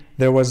say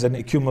there was an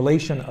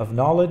accumulation of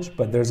knowledge,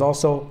 but there's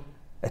also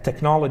a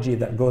technology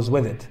that goes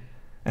with it.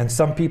 And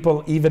some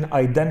people even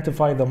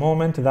identify the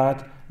moment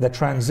that the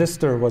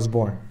transistor was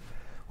born.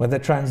 When the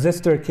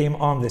transistor came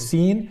on the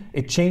scene,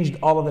 it changed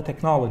all of the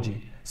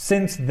technology.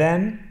 Since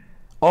then,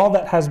 all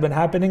that has been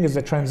happening is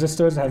the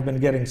transistors have been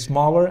getting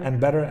smaller and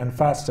better and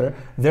faster.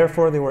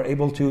 Therefore, they were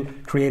able to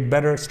create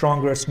better,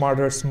 stronger,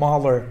 smarter,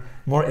 smaller,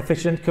 more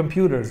efficient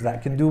computers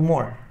that can do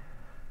more.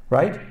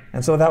 Right?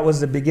 And so that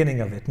was the beginning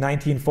of it.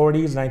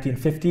 1940s,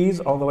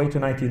 1950s, all the way to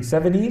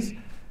 1970s.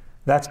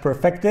 That's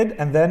perfected,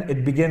 and then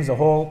it begins a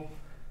whole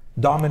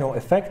domino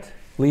effect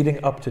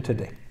leading up to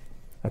today.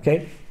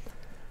 Okay?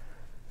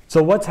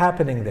 So what's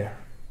happening there?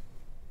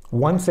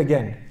 Once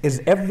again,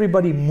 is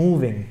everybody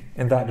moving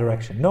in that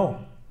direction?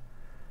 No.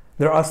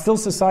 There are still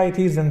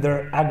societies in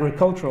their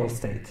agricultural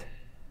state.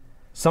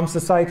 Some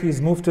societies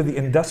move to the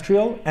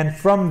industrial, and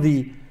from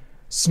the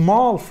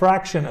small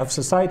fraction of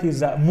societies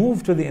that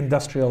move to the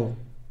industrial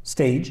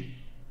stage,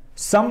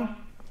 some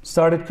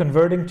started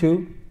converting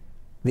to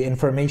the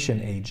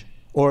information age,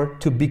 or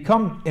to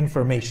become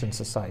information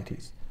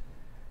societies.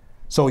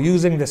 So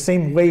using the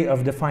same way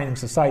of defining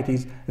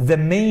societies, the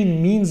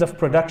main means of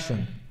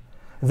production,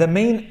 the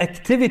main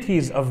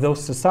activities of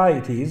those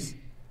societies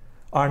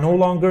are no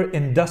longer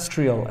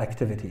industrial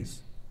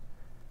activities.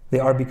 They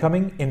are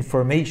becoming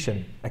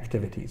information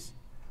activities.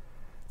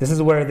 This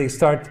is where they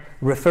start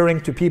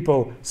referring to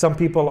people. Some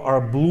people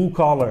are blue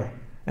collar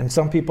and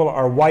some people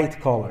are white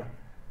collar.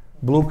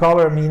 Blue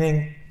collar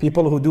meaning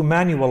people who do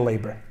manual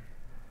labor.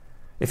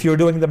 If you're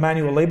doing the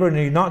manual labor and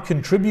you're not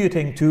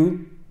contributing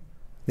to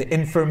the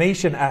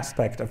information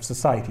aspect of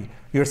society,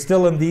 you're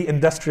still in the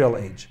industrial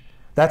age.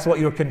 That's what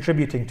you're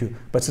contributing to.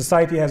 But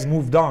society has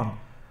moved on.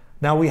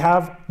 Now we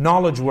have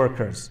knowledge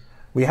workers.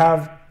 We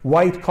have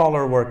white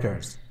collar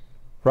workers,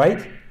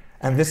 right?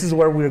 And this is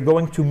where we're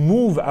going to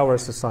move our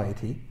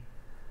society.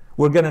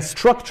 We're going to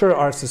structure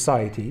our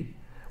society.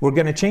 We're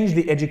going to change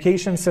the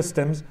education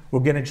systems. We're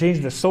going to change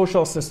the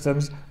social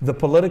systems, the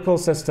political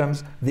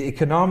systems, the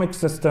economic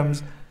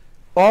systems,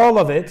 all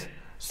of it,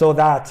 so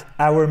that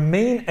our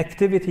main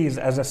activities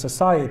as a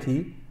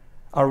society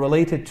are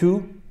related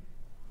to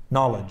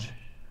knowledge,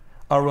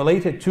 are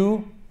related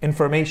to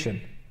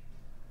information.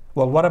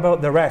 Well, what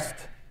about the rest?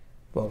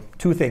 Well,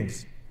 two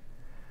things.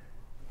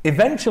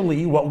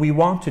 Eventually, what we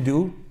want to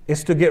do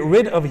is to get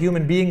rid of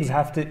human beings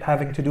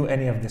having to do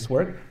any of this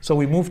work. So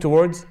we move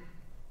towards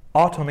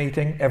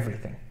automating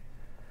everything.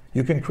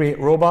 You can create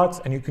robots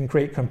and you can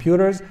create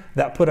computers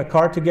that put a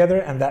car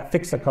together and that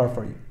fix a car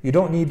for you. You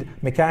don't need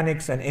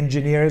mechanics and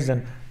engineers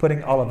and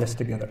putting all of this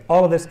together.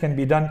 All of this can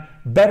be done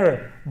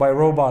better by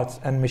robots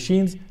and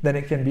machines than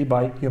it can be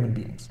by human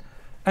beings.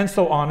 And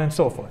so on and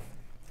so forth.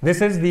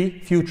 This is the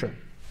future.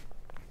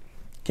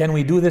 Can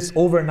we do this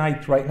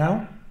overnight right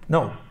now?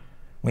 No.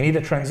 We need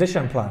a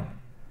transition plan.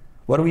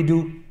 What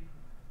do?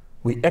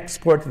 We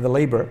export the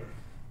labor.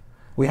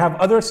 We have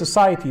other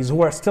societies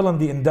who are still in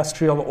the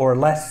industrial or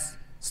less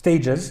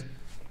stages,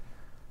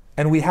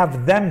 and we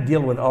have them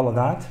deal with all of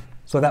that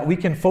so that we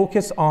can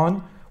focus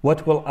on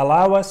what will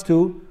allow us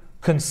to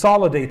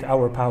consolidate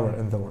our power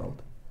in the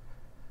world.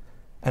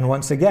 And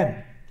once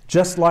again,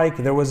 just like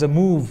there was a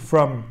move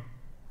from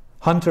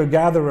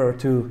hunter-gatherer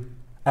to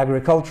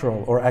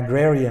agricultural or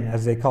agrarian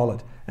as they call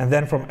it, and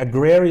then from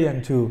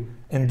agrarian to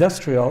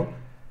industrial,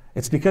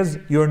 it's because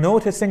you're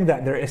noticing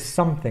that there is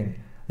something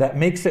that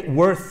makes it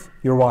worth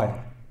your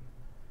while.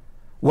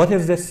 What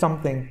is this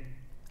something?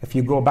 If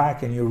you go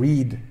back and you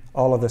read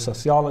all of the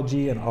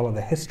sociology and all of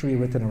the history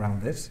written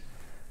around this,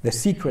 the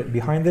secret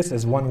behind this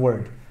is one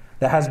word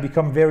that has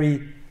become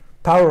very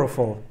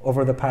powerful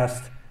over the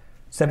past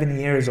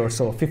 70 years or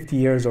so, 50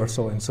 years or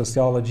so in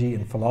sociology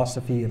and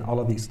philosophy and all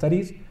of these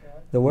studies.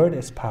 The word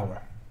is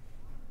power.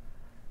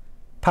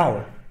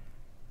 Power.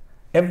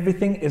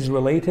 Everything is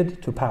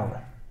related to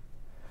power.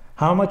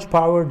 How much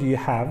power do you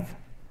have?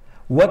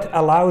 what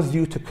allows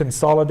you to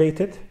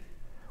consolidate it,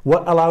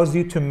 what allows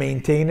you to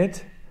maintain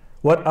it,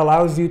 what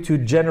allows you to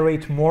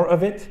generate more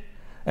of it,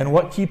 and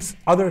what keeps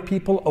other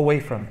people away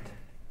from it.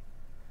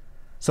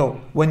 So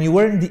when you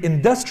were in the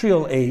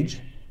industrial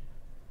age,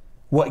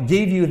 what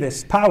gave you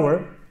this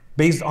power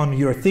based on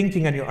your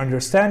thinking and your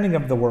understanding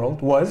of the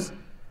world was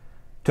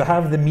to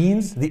have the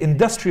means, the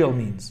industrial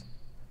means.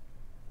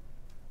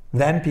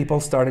 Then people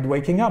started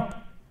waking up.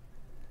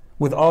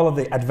 With all of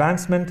the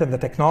advancement and the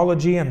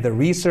technology and the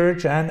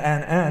research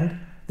and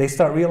they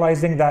start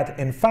realizing that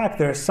in fact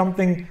there's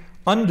something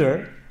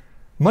under,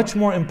 much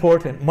more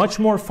important, much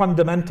more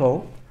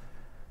fundamental,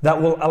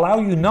 that will allow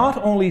you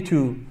not only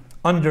to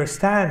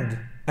understand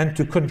and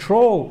to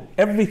control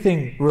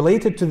everything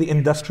related to the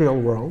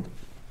industrial world.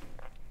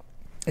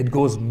 It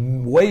goes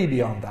way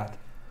beyond that.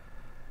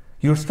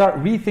 You start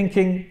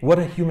rethinking what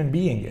a human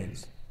being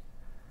is.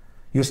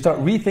 You start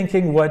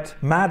rethinking what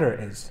matter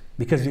is,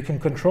 because you can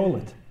control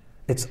it.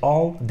 It's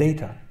all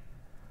data.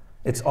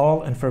 It's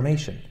all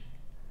information.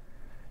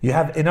 You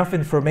have enough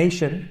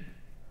information,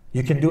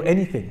 you can do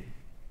anything.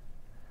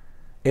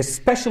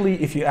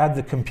 Especially if you add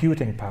the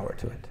computing power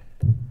to it.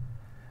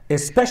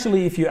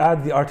 Especially if you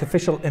add the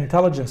artificial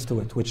intelligence to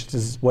it, which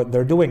is what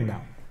they're doing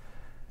now.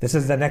 This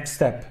is the next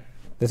step.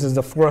 This is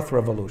the fourth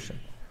revolution.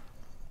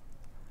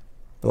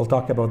 We'll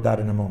talk about that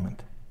in a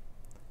moment.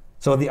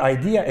 So the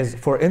idea is,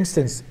 for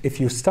instance,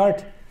 if you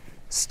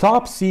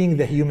stop seeing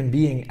the human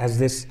being as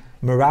this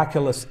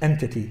miraculous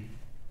entity,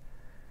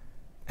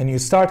 and you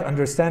start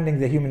understanding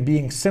the human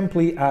being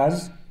simply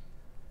as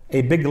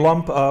a big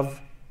lump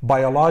of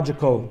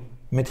biological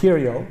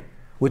material,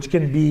 which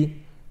can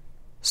be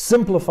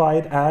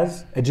simplified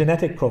as a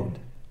genetic code.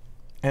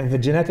 And the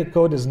genetic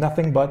code is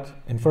nothing but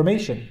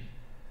information.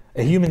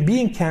 A human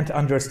being can't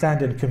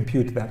understand and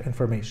compute that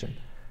information,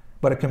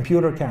 but a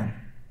computer can.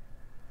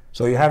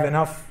 So you have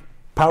enough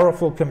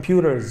powerful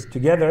computers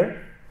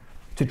together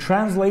to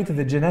translate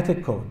the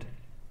genetic code,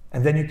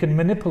 and then you can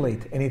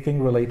manipulate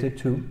anything related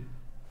to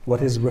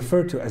what is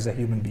referred to as a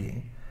human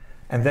being.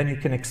 And then you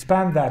can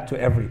expand that to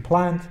every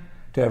plant,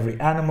 to every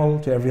animal,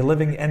 to every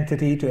living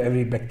entity, to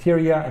every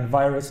bacteria and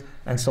virus,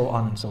 and so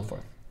on and so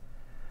forth.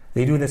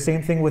 They do the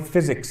same thing with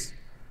physics,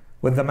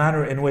 with the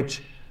manner in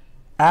which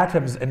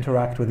atoms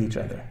interact with each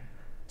other.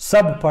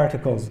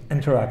 Subparticles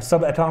interact,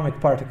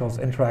 subatomic particles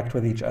interact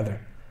with each other,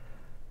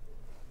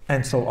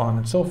 and so on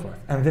and so forth.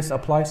 And this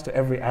applies to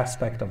every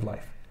aspect of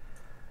life.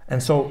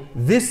 And so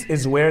this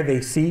is where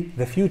they see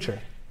the future.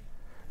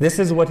 This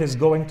is what is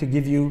going to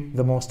give you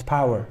the most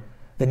power.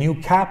 The new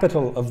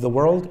capital of the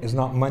world is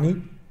not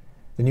money.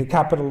 The new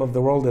capital of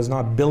the world is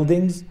not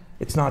buildings.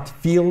 It's not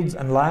fields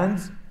and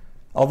lands,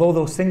 although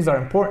those things are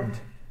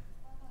important.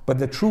 But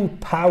the true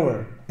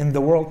power in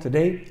the world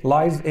today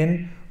lies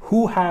in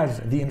who has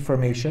the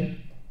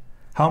information,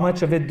 how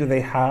much of it do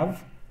they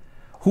have,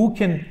 who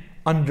can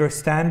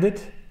understand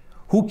it,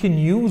 who can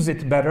use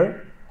it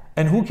better,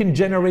 and who can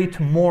generate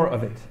more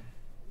of it.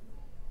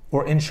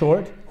 Or in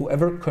short,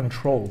 whoever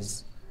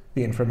controls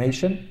the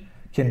information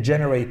can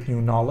generate new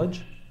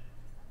knowledge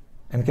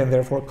and can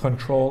therefore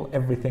control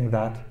everything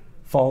that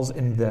falls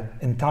in the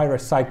entire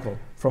cycle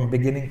from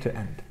beginning to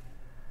end.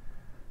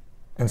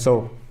 And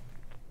so,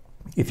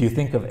 if you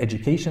think of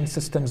education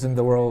systems in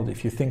the world,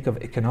 if you think of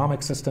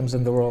economic systems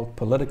in the world,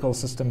 political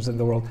systems in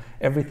the world,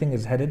 everything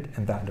is headed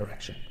in that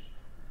direction.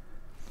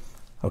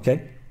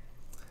 Okay?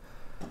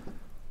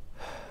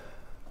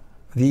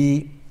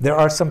 There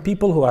are some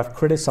people who have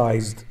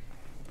criticized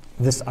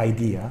this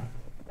idea,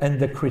 and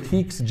the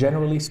critiques,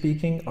 generally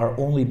speaking, are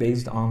only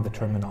based on the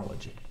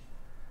terminology.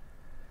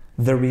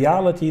 The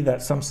reality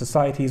that some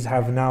societies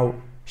have now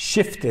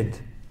shifted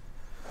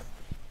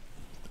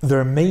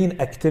their main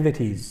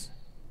activities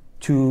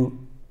to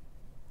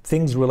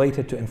things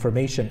related to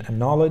information and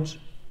knowledge,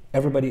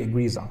 everybody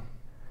agrees on.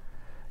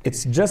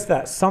 It's just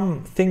that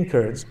some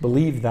thinkers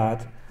believe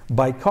that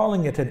by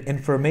calling it an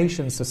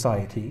information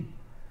society,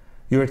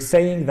 you're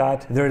saying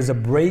that there is a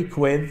break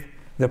with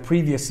the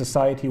previous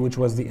society, which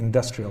was the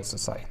industrial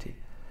society,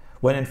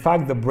 when in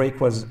fact the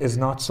break is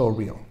not so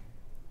real.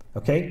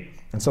 Okay?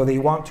 And so they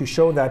want to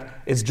show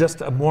that it's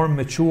just a more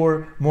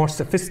mature, more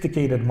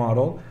sophisticated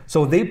model.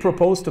 So they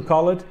propose to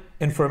call it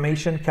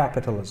information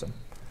capitalism.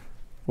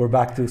 We're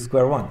back to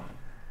square one.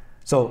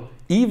 So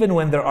even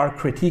when there are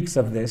critiques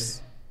of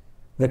this,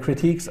 the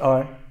critiques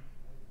are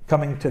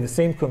coming to the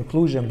same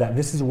conclusion that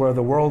this is where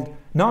the world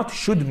not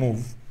should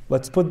move.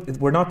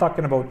 We're not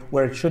talking about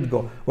where it should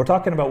go. We're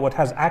talking about what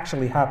has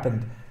actually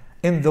happened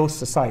in those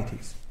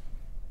societies.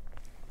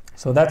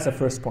 So that's the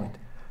first point.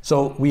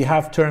 So we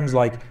have terms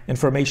like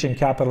information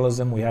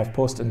capitalism, we have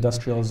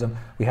post-industrialism,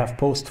 we have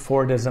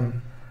post-Fordism,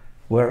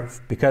 where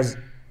because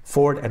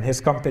Ford and his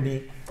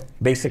company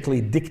basically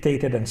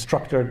dictated and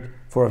structured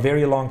for a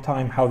very long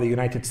time how the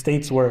United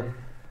States were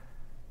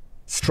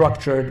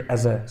structured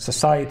as a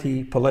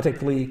society,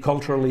 politically,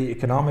 culturally,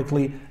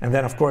 economically, and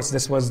then of course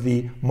this was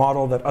the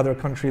model that other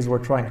countries were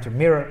trying to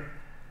mirror.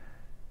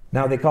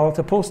 Now they call it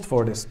a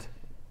post-Fordist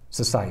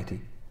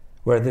society,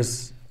 where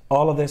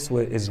all of this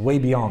is way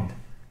beyond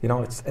You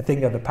know, it's a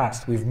thing of the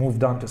past. We've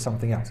moved on to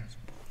something else.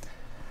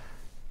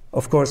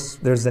 Of course,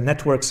 there's the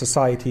network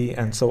society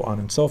and so on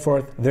and so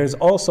forth. There's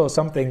also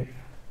something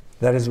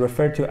that is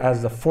referred to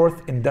as the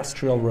fourth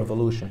industrial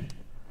revolution.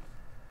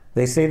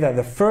 They say that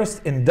the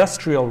first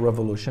industrial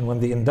revolution, when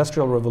the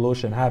industrial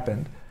revolution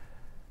happened,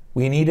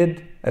 we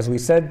needed, as we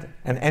said,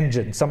 an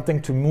engine,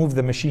 something to move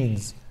the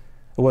machines.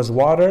 It was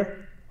water,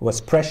 it was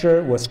pressure,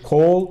 it was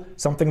coal,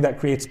 something that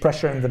creates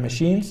pressure in the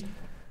machines.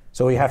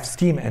 So we have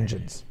steam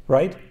engines,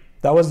 right?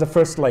 That was the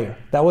first layer.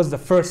 That was the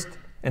first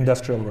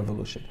industrial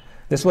revolution.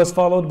 This was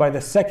followed by the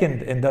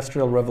second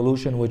industrial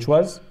revolution, which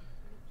was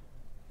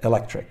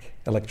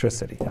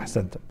electricity.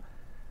 Ahsantum.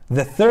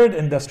 The third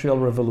industrial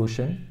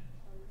revolution,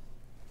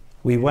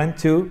 we went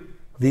to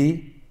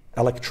the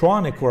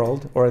electronic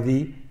world, or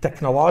the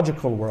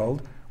technological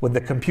world, with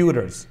the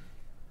computers,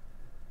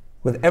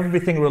 with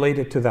everything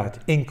related to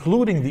that,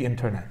 including the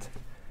internet,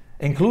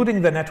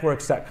 including the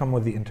networks that come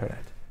with the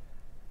internet.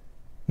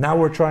 Now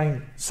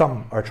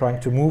some are trying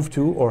to move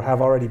to, or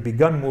have already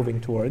begun moving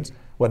towards,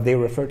 what they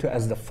refer to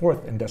as the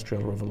fourth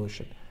industrial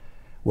revolution,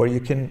 where you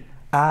can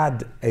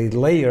add a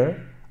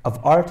layer of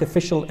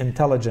artificial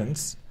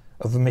intelligence,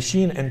 of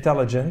machine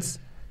intelligence,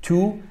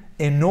 to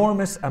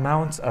enormous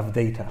amounts of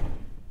data.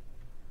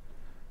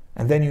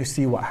 And then you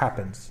see what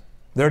happens.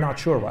 They're not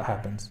sure what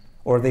happens,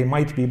 or they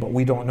might be, but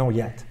we don't know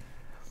yet.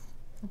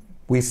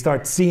 We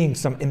start seeing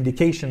some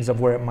indications of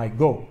where it might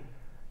go.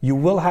 You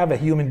will have a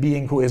human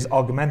being who is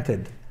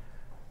augmented,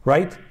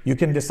 right? You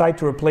can decide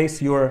to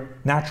replace your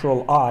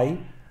natural eye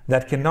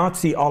that cannot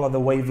see all of the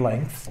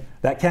wavelengths,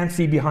 that can't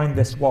see behind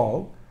this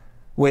wall,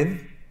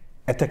 with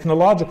a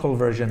technological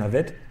version of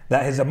it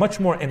that is a much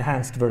more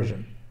enhanced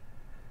version.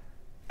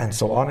 And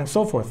so on and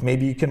so forth.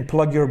 Maybe you can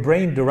plug your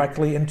brain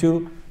directly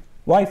into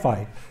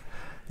Wi-Fi.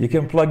 You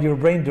can plug your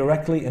brain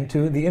directly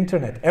into the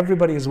internet.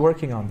 Everybody is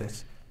working on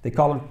this. They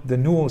call it the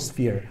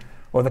noosphere,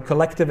 or the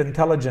collective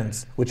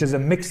intelligence, which is a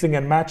mixing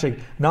and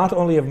matching, not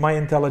only of my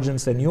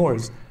intelligence and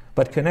yours,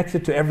 but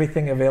connected to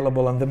everything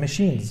available on the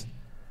machines.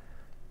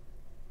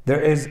 There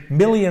is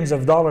millions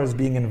of dollars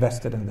being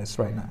invested in this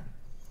right now,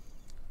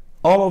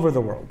 all over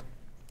the world.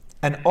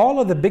 And all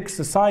of the big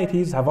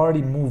societies have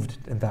already moved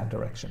in that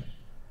direction.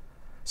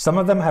 Some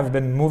of them have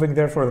been moving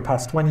there for the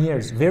past 20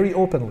 years, very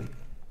openly.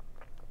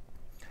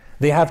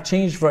 They have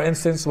changed, for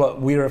instance,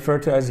 what we refer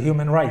to as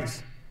human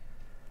rights.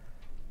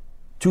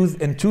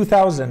 In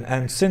 2000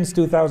 and since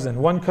 2000,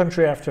 one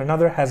country after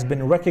another has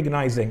been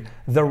recognizing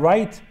the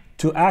right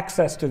to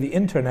access to the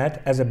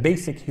internet as a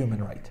basic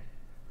human right.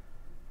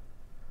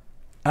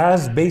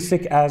 As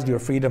basic as your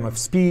freedom of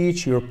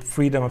speech, your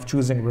freedom of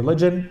choosing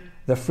religion,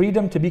 the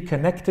freedom to be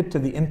connected to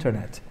the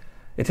internet.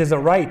 It is a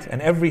right,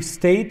 and every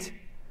state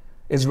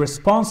is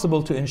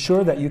responsible to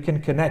ensure that you can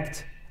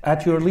connect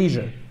at your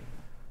leisure.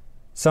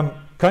 Some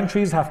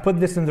countries have put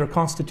this in their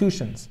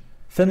constitutions.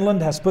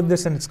 Finland has put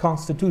this in its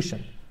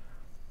constitution.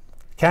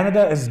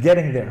 Canada is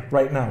getting there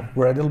right now.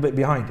 We're a little bit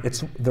behind.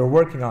 They're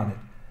working on it.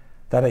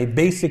 That a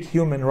basic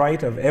human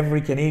right of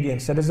every Canadian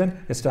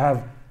citizen is to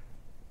have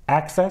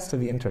access to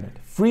the internet,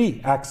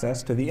 free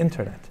access to the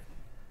internet.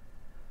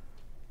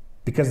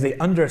 Because they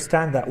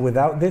understand that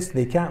without this,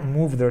 they can't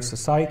move their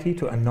society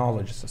to a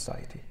knowledge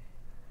society.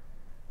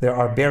 There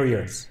are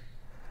barriers.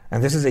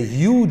 And this is a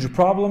huge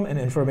problem in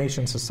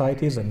information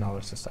societies and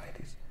knowledge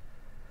societies.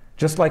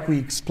 Just like we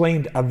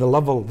explained at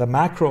the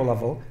macro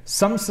level,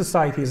 some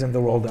societies in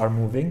the world are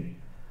moving.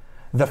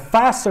 The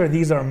faster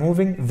these are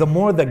moving, the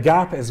more the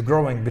gap is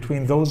growing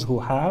between those who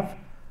have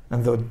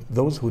and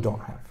those who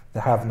don't have,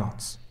 the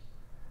have-nots.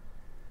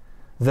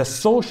 The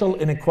social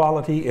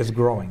inequality is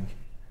growing.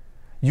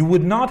 You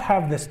would not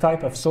have this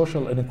type of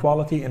social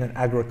inequality in an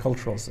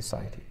agricultural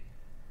society.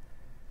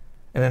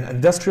 In an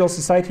industrial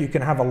society, you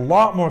can have a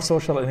lot more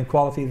social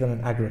inequality than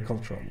an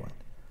agricultural one.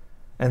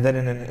 And then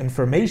in an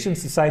information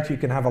society, you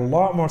can have a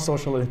lot more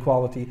social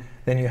inequality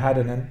than you had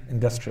in an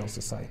industrial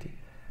society.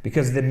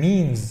 Because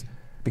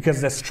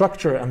the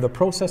structure and the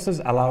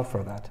processes allow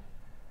for that.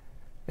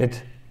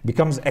 It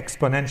becomes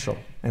exponential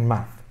in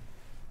math,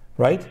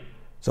 right?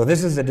 So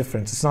this is the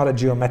difference. It's not a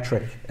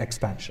geometric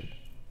expansion.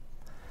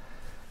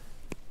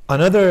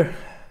 Another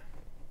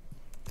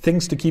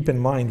things to keep in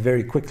mind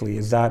very quickly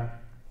is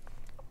that,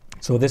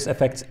 so this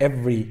affects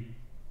every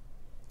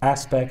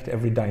aspect,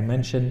 every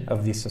dimension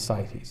of these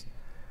societies.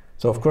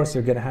 So of course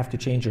you're going to have to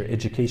change your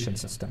education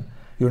system.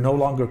 You're no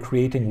longer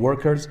creating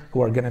workers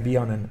who are going to be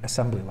on an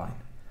assembly line.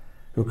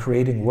 You're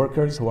creating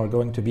workers who are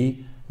going to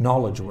be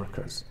knowledge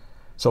workers.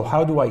 So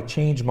how do I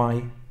change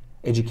my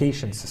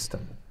education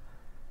system?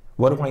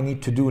 What do I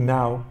need to do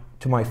now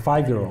to my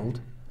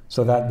 5-year-old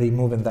so that they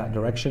move in that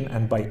direction,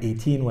 and by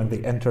 18, when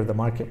they enter the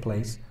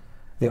marketplace,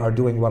 they are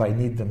doing what I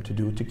need them to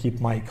do to keep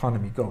my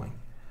economy going?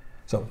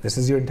 So this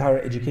is your entire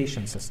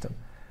education system,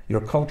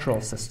 your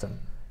cultural system,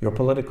 your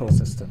political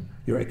system,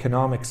 your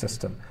economic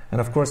system. And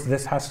of course,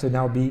 this has to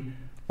now be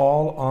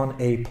all on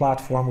a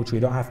platform which we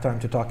don't have time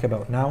to talk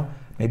about now.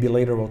 Maybe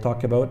later we'll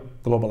talk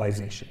about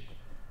globalization.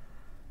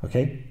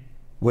 Okay?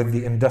 With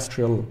the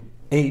industrial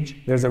age,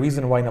 there's a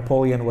reason why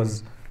Napoleon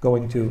was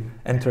going to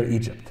enter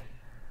Egypt,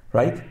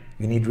 right?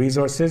 You need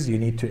resources, you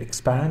need to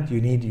expand,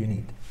 you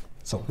need.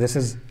 So this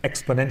is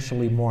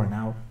exponentially more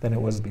now than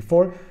it was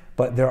before,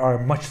 but there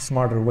are much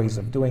smarter ways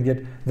of doing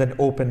it than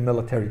open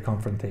military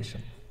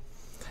confrontation.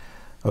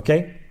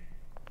 Okay?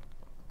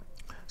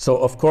 So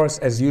of course,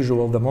 as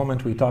usual, the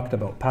moment we talked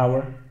about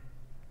power,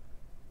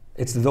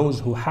 it's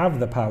those who have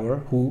the power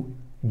who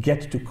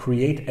get to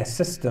create a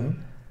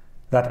system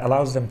that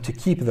allows them to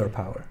keep their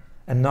power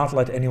and not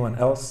let anyone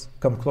else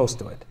come close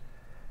to it.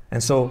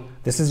 And so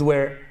this is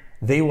where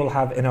they will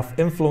have enough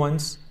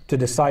influence to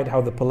decide how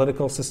the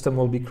political system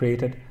will be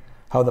created,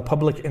 how the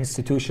public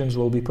institutions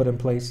will be put in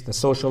place, the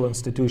social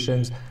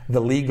institutions, the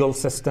legal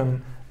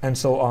system, and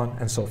so on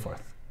and so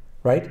forth,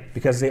 right?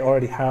 Because they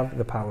already have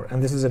the power.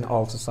 And this is in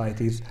all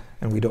societies,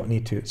 and we don't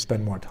need to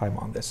spend more time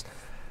on this.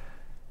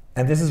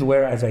 And this is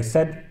where, as I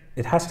said,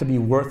 it has to be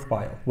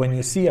worthwhile. When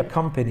you see a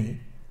company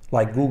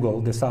like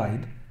Google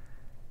decide,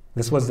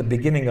 this was the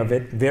beginning of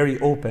it, very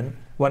open.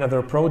 One of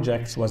their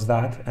projects was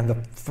that, and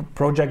the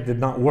project did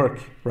not work,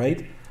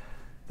 right?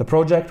 The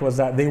project was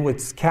that they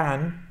would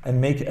scan and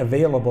make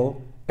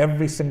available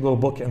every single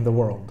book in the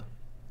world,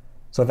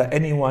 so that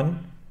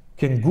anyone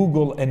can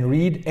Google and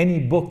read any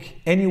book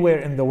anywhere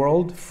in the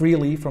world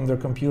freely from their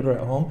computer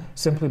at home,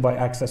 simply by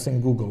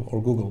accessing Google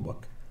or Google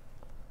Book.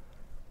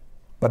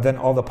 But then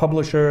all the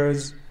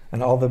publishers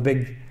and all the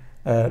big,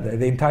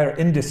 the entire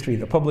industry,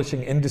 the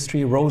publishing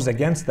industry, rose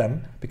against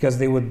them because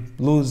they would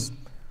lose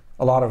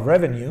a lot of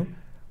revenue.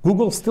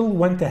 Google still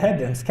went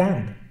ahead and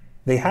scanned.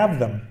 They have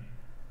them.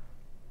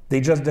 They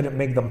just didn't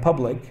make them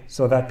public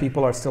so that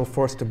people are still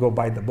forced to go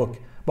buy the book.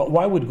 But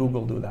why would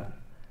Google do that?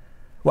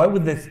 Why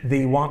would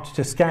they want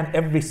to scan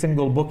every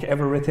single book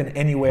ever written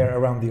anywhere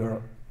around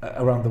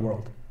the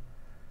world?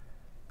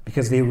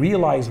 Because they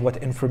realize what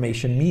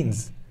information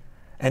means.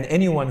 And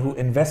anyone who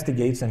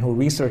investigates and who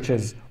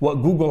researches what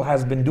Google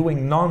has been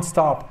doing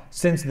nonstop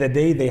since the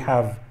day they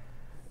have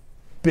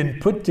been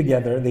put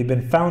together, they've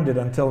been founded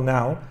until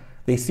now,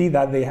 they see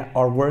that they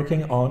are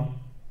working on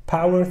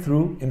power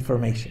through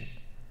information.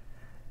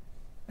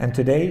 And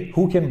today,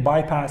 who can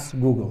bypass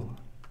Google?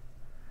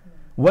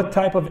 What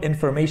type of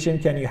information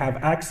can you have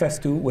access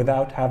to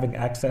without having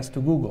access to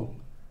Google?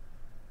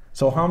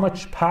 So how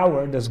much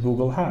power does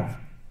Google have?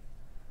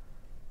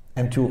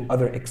 And to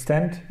other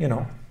extent,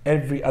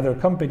 every other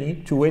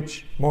company to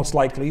which most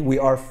likely we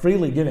are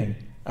freely giving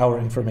our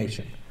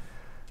information,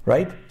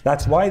 right?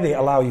 That's why they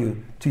allow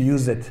you to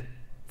use it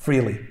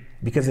freely,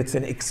 because it's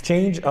an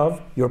exchange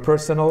of your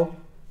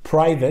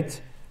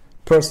private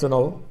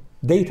personal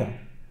data.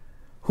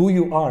 Who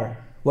you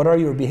are, what are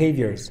your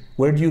behaviors,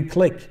 where do you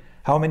click,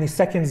 how many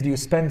seconds do you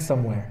spend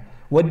somewhere,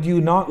 what do you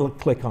not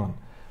click on,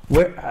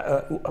 where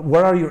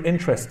are your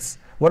interests,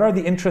 what are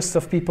the interests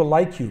of people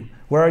like you,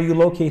 where are you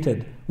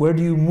located, where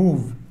do you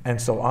move, and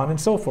so on and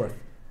so forth.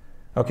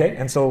 Okay,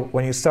 and so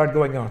when you start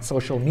going on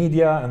social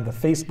media and the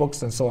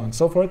Facebooks and so on and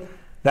so forth,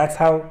 that's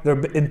how their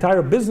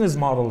entire business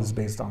model is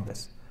based on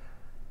this.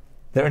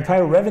 Their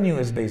entire revenue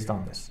is based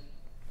on this.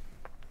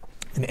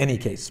 In any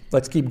case,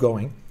 let's keep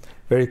going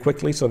very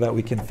quickly so that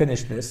we can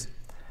finish this.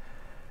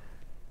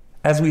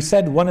 As we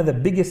said, one of the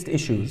biggest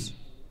issues,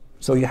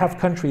 so you have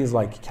countries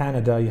like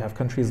Canada, you have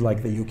countries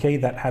like the UK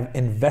that have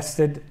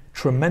invested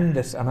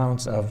tremendous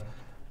amounts of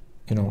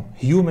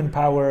human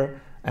power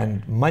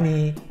and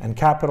money and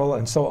capital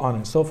and so on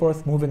and so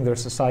forth, moving their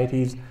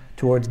societies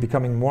towards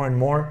becoming more and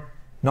more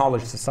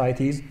knowledge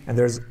societies, and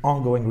there's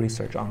ongoing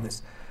research on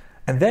this.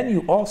 And then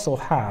you also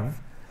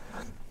have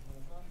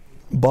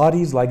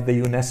bodies like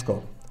the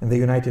UNESCO and the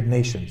United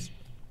Nations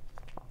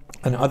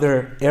and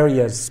other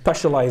areas,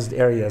 specialized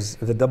areas,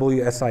 the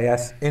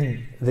WSIS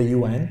in the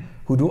UN,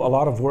 who do a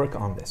lot of work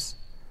on this.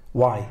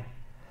 Why?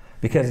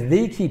 Because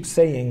they keep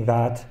saying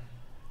that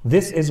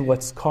this is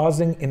what's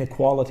causing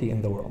inequality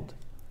in the world.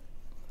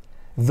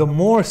 The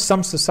more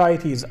some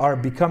societies are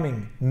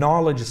becoming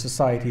knowledge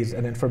societies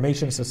and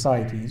information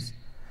societies,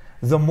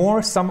 the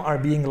more some are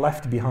being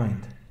left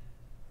behind.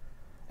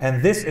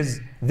 And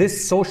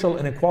this social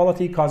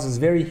inequality causes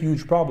very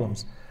huge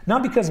problems.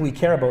 Not because we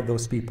care about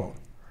those people.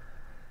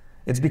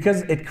 It's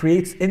because it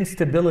creates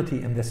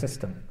instability in the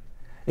system.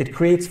 It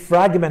creates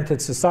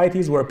fragmented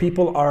societies where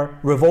people are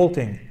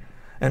revolting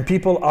and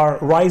people are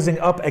rising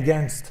up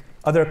against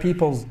other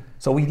people's.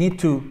 So we need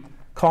to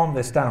calm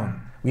this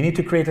down. We need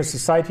to create a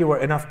society where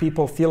enough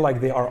people feel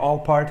like they are all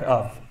part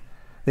of.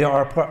 They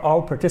are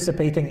all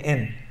participating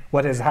in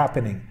what is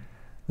happening.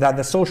 That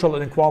the social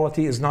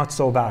inequality is not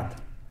so bad.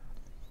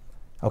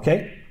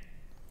 Okay?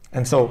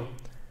 And so,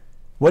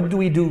 what do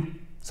we do?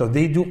 So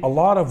they do a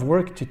lot of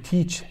work to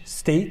teach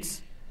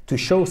states, to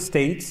show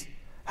states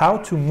how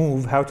to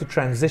move, how to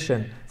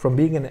transition from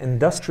being an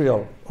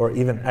industrial or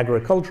even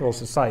agricultural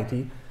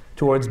society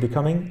towards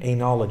becoming a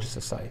knowledge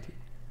society.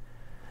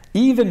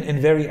 Even in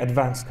very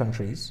advanced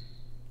countries,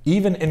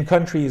 even in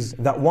countries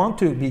that want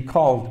to be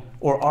called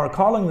or are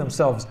calling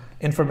themselves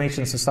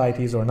information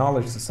societies or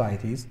knowledge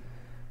societies,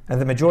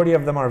 and the majority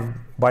of them are,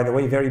 by the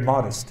way, very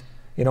modest.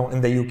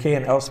 in the UK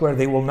and elsewhere,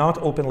 they will not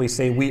openly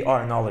say we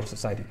are a knowledge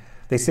society.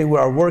 They say we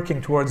are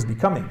working towards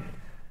becoming,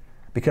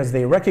 because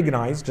they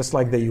recognize, just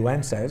like the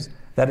UN says,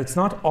 that it's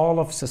not all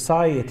of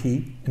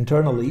society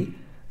internally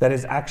that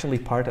is actually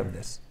part of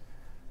this.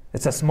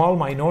 It's a small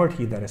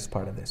minority that is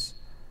part of this.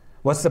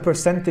 What's the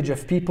percentage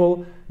of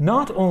people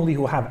not only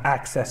who have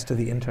access to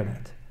the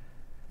internet?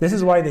 This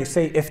is why they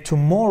say if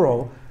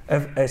tomorrow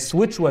a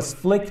switch was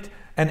flicked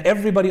and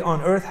everybody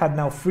on earth had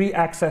now free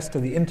access to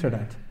the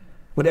internet,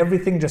 would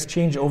everything just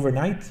change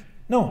overnight?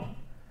 No.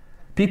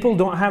 People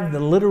don't have the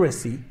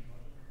literacy,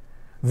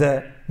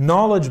 the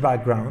knowledge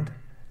background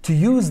to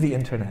use the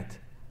internet.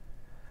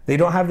 They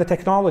don't have the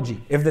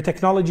technology. If the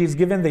technology is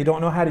given, they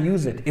don't know how to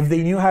use it. If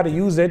they knew how to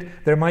use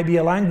it, there might be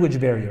a language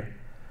barrier.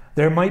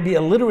 There might be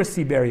a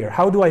literacy barrier.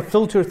 How do I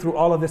filter through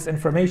all of this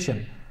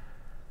information?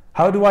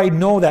 How do I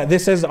know that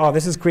this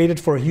is created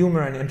for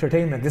humor and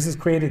entertainment? This is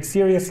created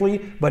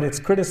seriously, but it's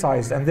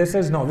criticized. And this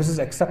is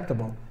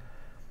acceptable.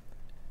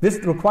 This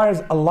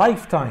requires a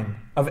lifetime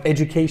of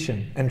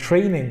education and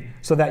training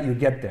so that you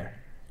get there.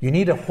 You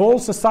need a whole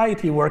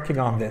society working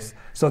on this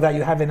so that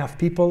you have enough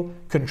people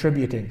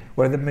contributing,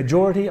 where the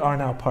majority are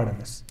now part of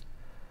this.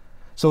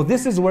 So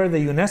this is where the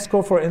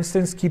UNESCO, for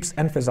instance, keeps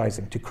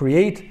emphasizing. To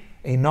create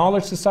a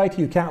knowledge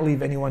society, you can't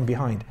leave anyone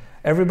behind.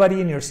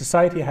 Everybody in your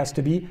society has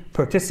to be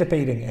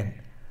participating in.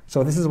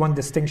 So this is one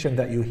distinction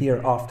that you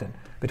hear often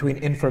between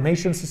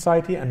information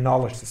society and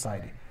knowledge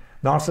society.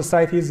 Knowledge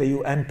societies, the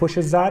UN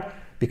pushes that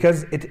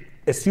because it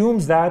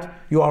assumes that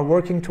you are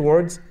working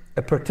towards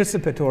a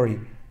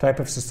participatory type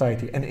of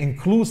society, an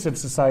inclusive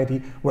society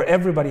where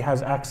everybody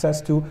has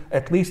access to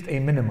at least a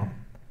minimum.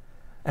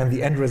 And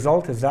the end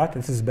result is that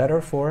this is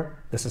better for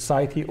the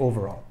society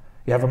overall.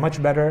 You have a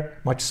much better,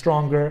 much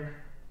stronger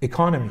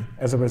economy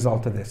as a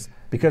result of this,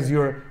 because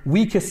your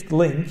weakest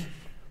link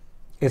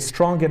is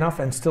strong enough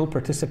and still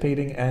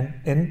participating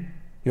in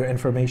your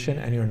information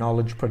and your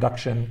knowledge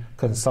production,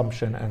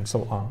 consumption, and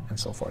so on and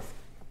so forth.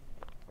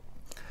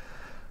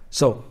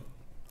 So,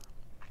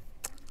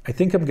 I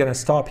think I'm going to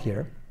stop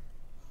here.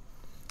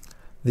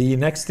 The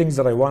next things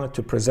that I wanted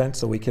to present,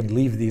 so we can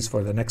leave these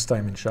for the next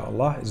time,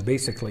 inshallah, is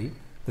basically,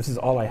 this is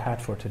all I had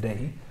for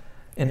today.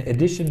 In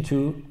addition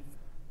to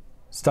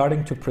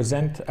starting to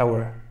present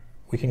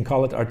we can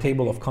call it our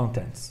table of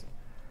contents.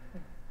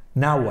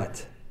 Now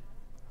what?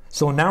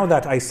 So now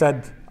that I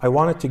said I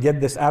wanted to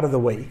get this out of the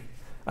way,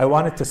 I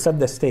wanted to set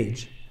the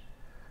stage,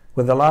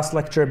 with the last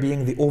lecture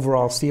being the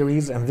overall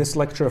series, and this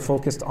lecture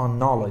focused on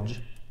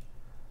knowledge.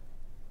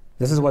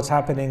 This is what's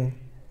happening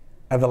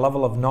at the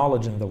level of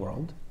knowledge in the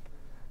world.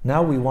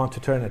 Now we want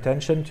to turn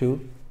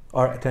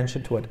our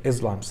attention to what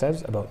Islam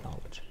says about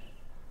knowledge.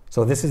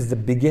 So this is the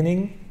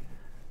beginning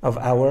of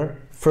our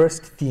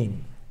first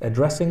theme,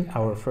 addressing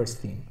our first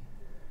theme.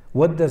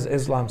 What does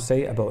Islam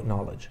say about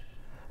knowledge?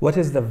 What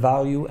is the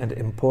value and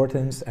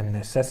importance and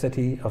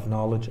necessity of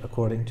knowledge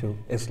according to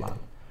Islam?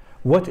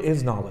 What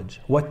is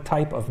knowledge? What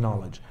type of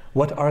knowledge?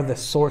 What are the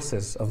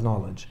sources of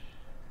knowledge?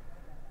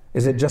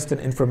 Is it just an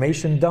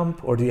information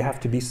dump, or do you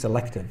have to be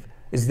selective?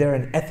 Is there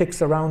an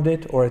ethics around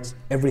it, or it's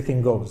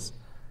everything goes?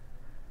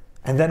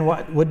 And then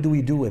what do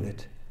we do with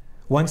it?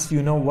 Once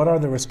you know, what are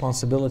the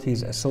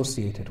responsibilities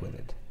associated with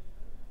it?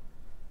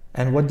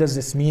 And what does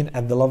this mean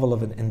at the level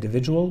of an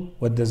individual?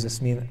 What does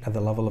this mean at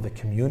the level of a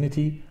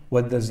community?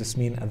 What does this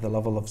mean at the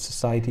level of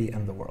society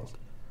and the world?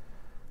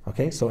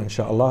 Okay, so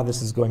inshallah,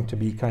 this is going to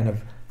be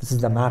this is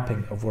the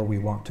mapping of where we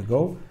want to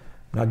go.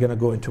 I'm not going to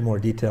go into more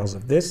details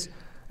of this.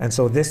 And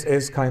so this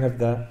is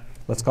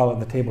let's call it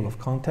the table of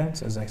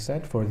contents, as I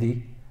said, for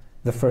the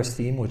first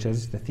theme, which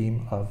is the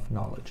theme of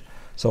knowledge.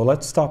 So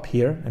let's stop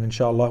here, and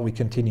inshallah we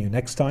continue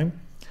next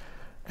time.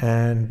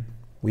 And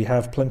we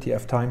have plenty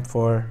of time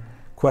for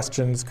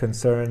questions,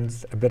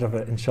 concerns, a bit of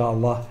it,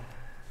 inshallah,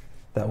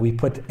 that we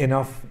put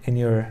enough in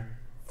your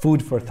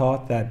food for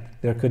thought that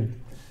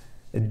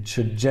it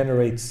should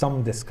generate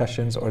some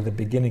discussions, or the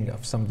beginning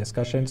of some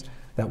discussions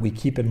that we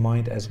keep in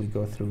mind as we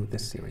go through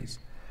this series.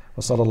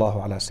 وصلى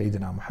الله على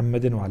سيدنا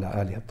محمد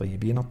وعلى آله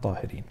الطيبين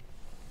الطاهرين.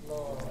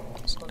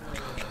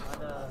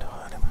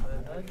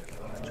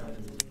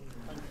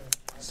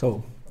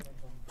 So,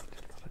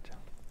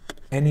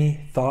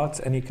 any thoughts,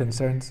 any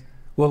concerns?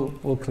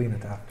 We'll clean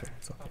it after.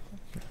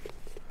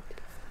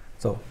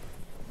 So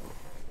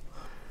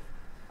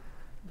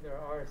there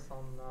are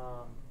some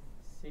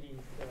cities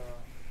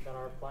that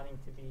are planning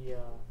to be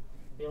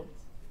built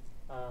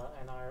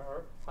and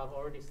have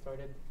already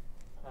started,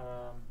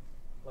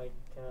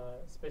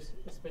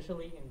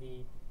 especially in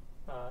the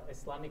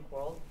Islamic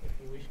world, if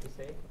you wish to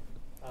say.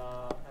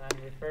 And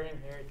I'm referring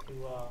here to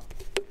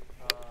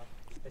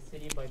a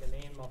city by the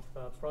name of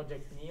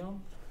Project Neom,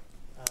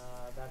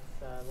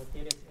 that's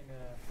located in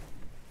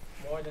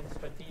a more than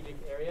strategic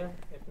area,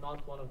 if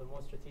not one of the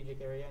most strategic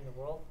area in the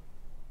world.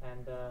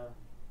 And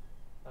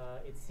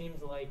it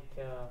seems like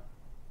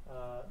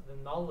the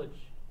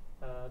knowledge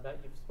that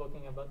you've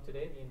spoken about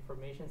today, the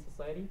information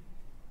society,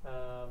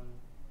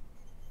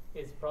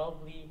 is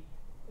probably,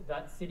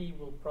 that city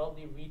will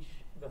probably reach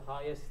the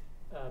highest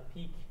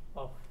peak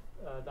of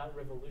that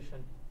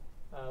revolution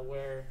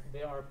where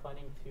they are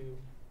planning to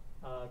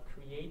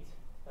create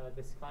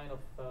this kind of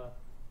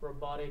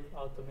robotic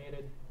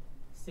automated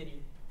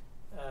city.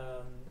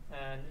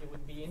 And it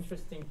would be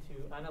interesting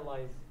to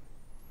analyze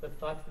the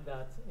fact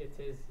that it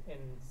is in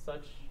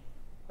such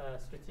a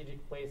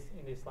strategic place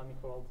in the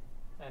Islamic world,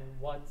 and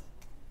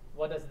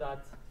what does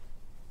that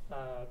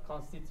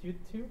constitute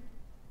to?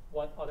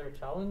 What other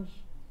challenge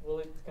will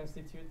it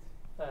constitute,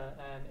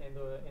 and in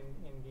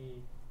the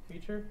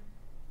future,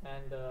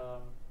 and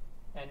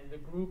the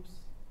groups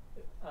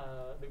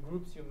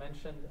you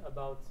mentioned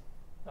about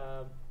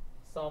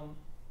some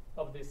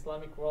of the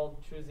Islamic world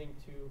choosing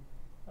to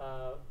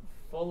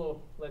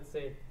follow, let's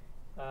say,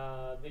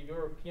 the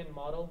European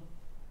model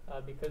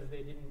because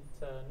they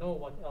didn't know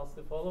what else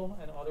to follow,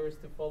 and others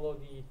to follow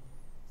the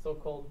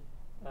so-called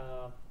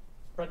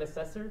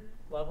predecessor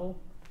level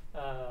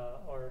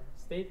or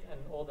state, and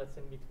all that's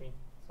in between.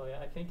 So yeah,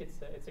 I think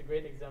it's a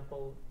great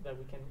example that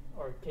we can,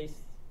 or case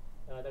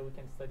that we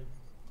can study.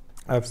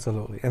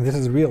 Absolutely, and this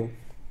is real.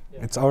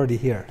 Yeah. It's already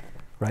here,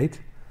 right?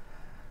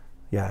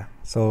 Yeah.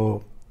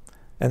 So,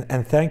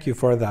 and thank you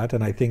for that.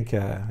 And I think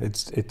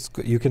it's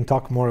you can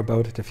talk more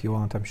about it if you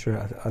want. I'm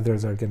sure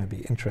others are going to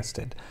be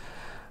interested.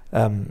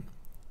 And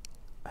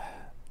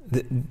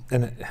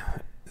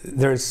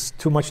there's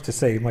too much to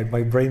say.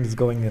 My brain is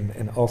going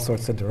in all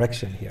sorts of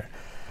direction here.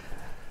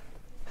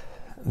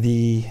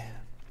 The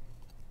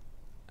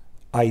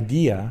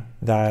idea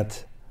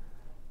that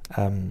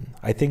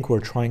I think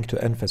we're trying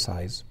to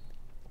emphasize,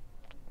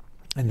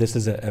 and this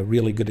is a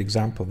really good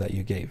example that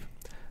you gave,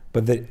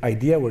 but the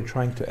idea we're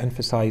trying to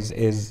emphasize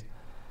is,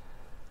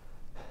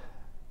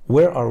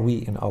 where are we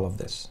in all of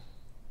this?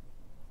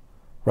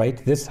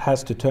 Right? This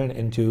has to turn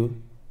into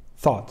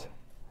thought.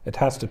 It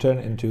has to turn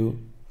into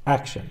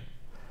action.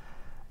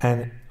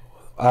 And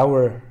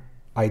our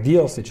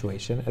ideal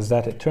situation is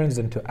that it turns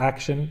into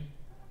action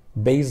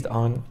based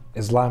on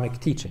Islamic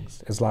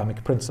teachings,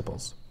 Islamic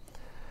principles.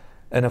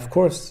 And of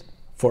course,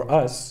 for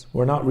us,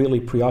 we're not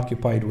really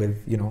preoccupied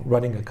with,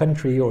 running a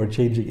country or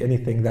changing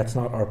anything. That's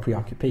not our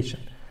preoccupation.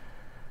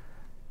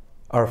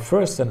 Our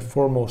first and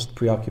foremost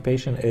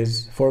preoccupation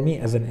is, for me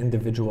as an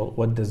individual,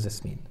 what does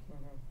this mean?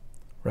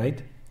 Mm-hmm.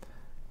 Right?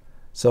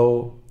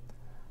 So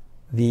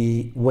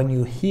when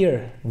you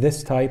hear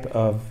this type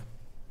of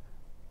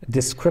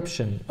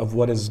description of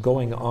what is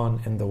going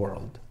on in the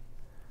world,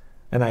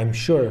 and I'm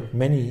sure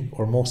many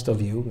or most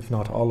of you, if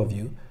not all of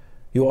you,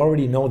 you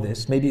already know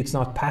this. Maybe it's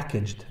not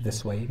packaged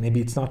this way.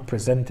 Maybe it's not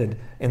presented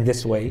in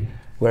this way,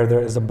 where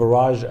there is a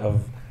barrage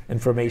of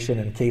information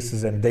and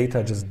cases and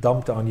data just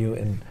dumped on you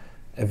in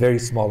a very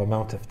small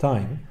amount of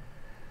time.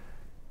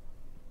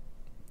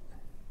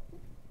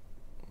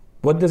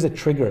 What does it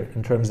trigger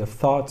in terms of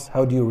thoughts?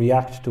 How do you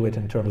react to it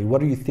internally?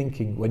 What are you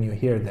thinking when you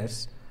hear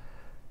this?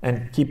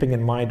 And keeping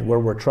in mind where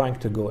we're trying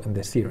to go in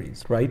this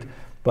series, right?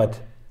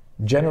 But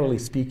generally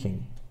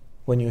speaking,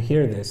 when you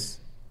hear this,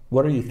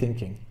 what are you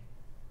thinking?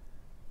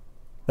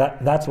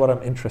 That's what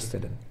I'm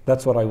interested in.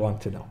 That's what I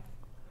want to know.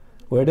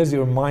 Where does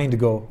your mind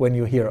go when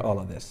you hear all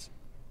of this?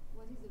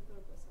 What is the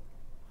purpose of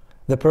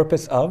that? The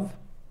purpose of? Of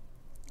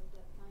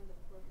that kind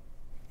of purpose.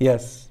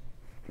 Yes.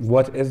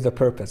 What is the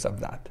purpose of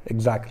that?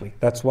 Exactly.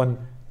 That's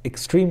one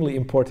extremely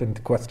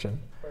important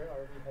question. Where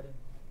are we heading?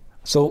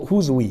 So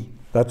who's we?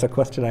 That's a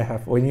question I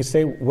have. When you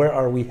say, where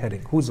are we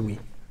heading? Who's we?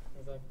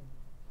 Exactly.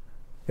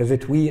 Is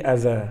it we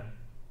as a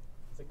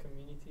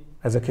community?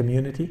 As a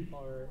community?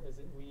 Or is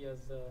it we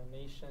as a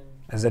nation?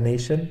 As a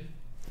nation?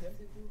 Yep.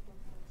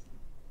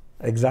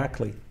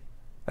 Exactly.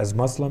 As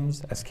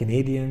Muslims, as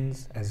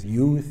Canadians, as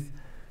youth,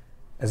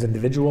 as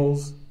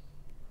individuals.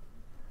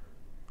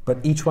 But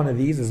each one of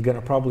these is going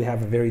to probably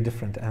have a very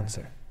different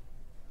answer.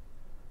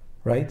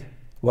 Right?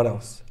 What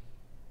else?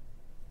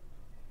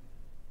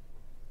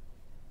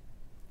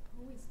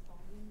 Who is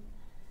founding?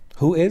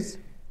 Who is?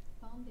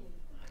 Founding.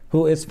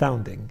 Who is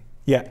founding?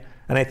 Yeah.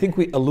 And I think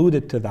we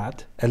alluded to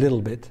that a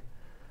little bit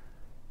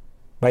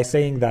by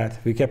saying that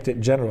we kept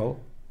it general,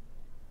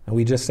 and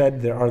we just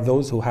said there are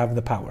those who have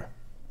the power.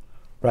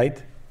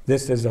 Right?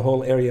 This is a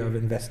whole area of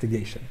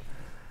investigation.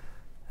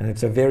 And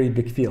it's a very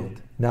big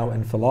field. Now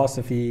in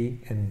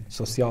philosophy, in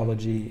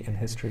sociology, in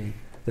history,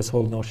 this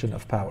whole notion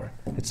of power.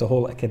 It's a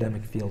whole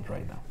academic field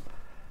right now.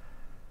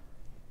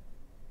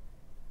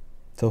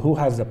 So who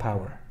has the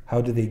power? How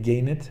do they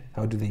gain it?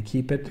 How do they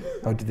keep it?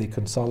 How do they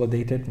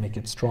consolidate it, make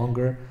it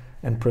stronger,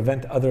 and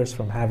prevent others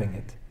from having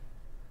it?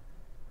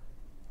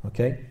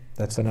 Okay?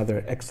 That's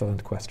another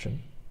excellent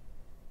question.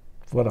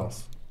 What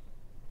else?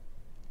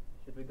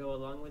 Should we go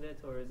along with it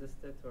or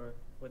resist it, or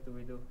what do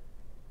we do?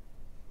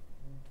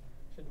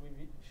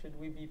 Should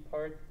we be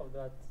part of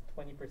that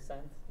 20%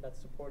 that's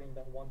supporting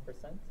that 1%?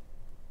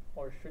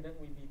 Or shouldn't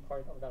we be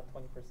part of that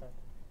 20%?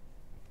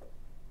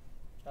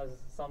 As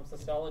some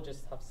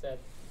sociologists have said,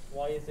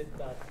 why is it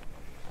that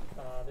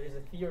there is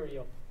a theory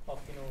of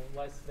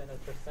less than 1%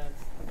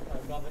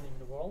 governing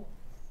the world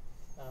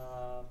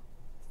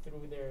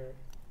through their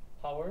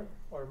power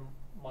or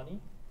money,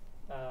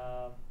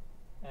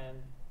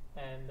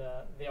 and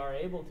they are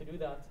able to do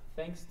that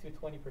thanks to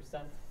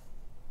 20%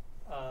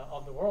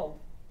 of the world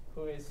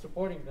who is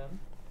supporting them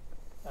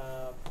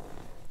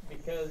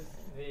because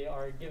they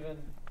are given,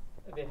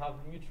 they have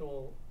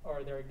mutual,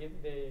 or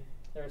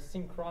they're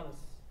synchronous,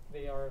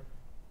 they are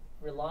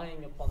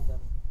relying upon them.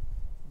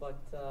 But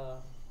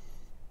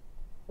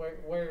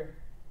where,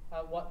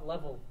 at what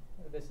level?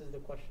 This is the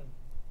question.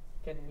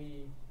 Can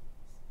we,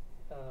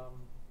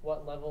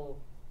 what level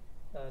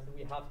do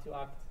we have to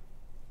act,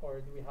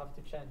 or do we have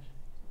to change,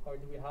 or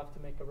do we have to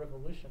make a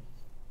revolution?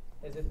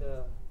 Is it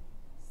the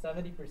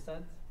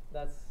 70%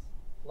 that's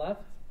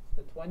left,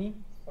 the 20,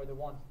 or the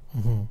 1?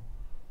 Mm-hmm.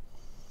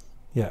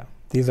 Yeah,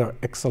 these are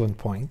excellent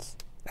points,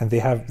 and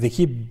they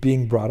keep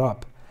being brought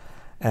up.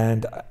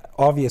 And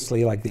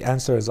obviously, like, the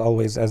answer is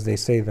always, as they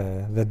say,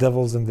 the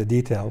devil's in the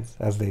details,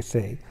 as they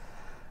say.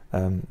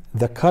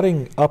 The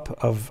cutting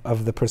up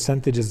of the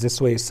percentages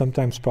this way is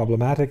sometimes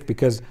problematic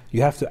because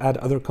you have to add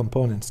other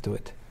components to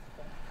it.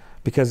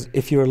 Because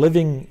if you're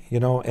living,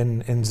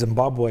 in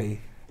Zimbabwe,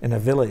 in a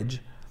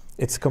village,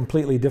 it's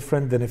completely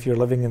different than if you're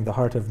living in the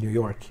heart of New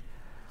York,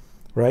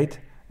 right?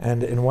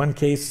 And in one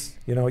case,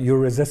 your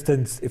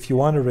resistance, if you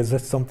want to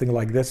resist something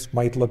like this,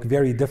 might look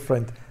very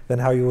different than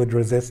how you would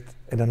resist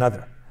in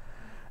another.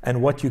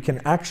 And what you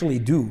can actually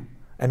do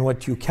and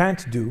what you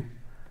can't do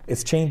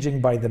is changing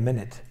by the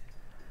minute.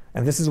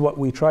 And this is what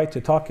we tried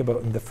to talk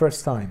about in the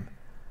first time.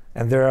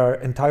 And there are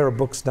entire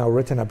books now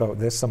written about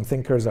this. Some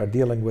thinkers are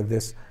dealing with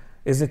this.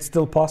 Is it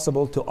still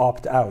possible to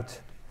opt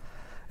out?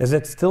 Is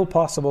it still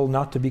possible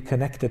not to be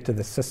connected to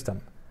the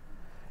system?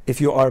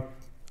 If you are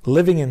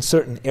living in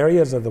certain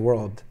areas of the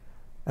world,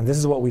 and this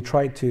is what we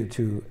tried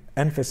to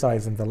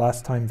emphasize in the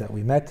last time that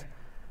we met,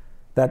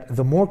 that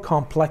the more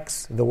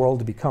complex the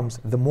world becomes,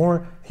 the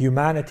more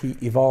humanity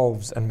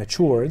evolves and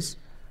matures,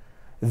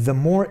 the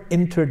more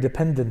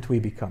interdependent we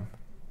become.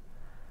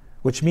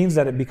 Which means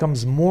that it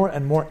becomes more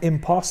and more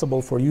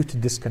impossible for you to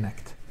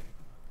disconnect.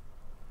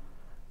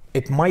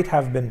 It might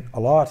have been a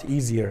lot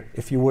easier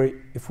if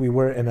we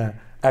were in an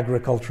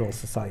agricultural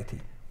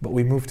society, but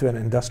we moved to an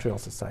industrial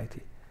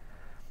society.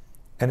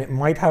 And it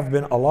might have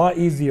been a lot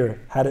easier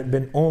had it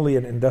been only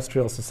an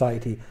industrial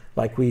society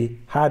like we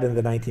had in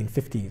the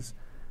 1950s.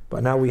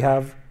 But now we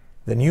have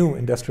the new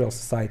industrial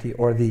society,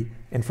 or the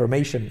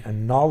information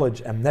and knowledge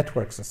and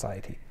network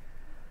society.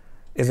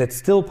 Is it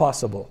still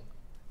possible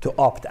to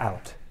opt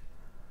out?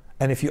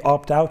 And if you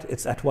opt out,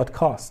 it's at what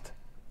cost?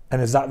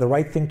 And is that the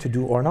right thing to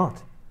do or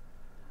not?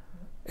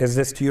 Is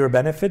this to your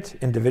benefit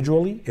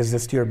individually? Is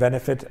this to your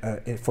benefit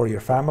for your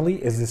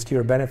family? Is this to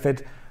your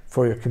benefit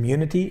for your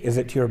community? Is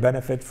it to your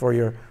benefit for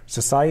your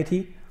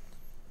society?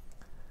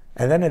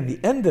 And then at the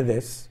end of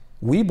this,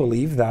 we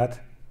believe that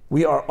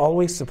we are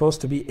always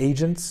supposed to be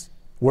agents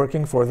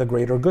working for the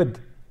greater good.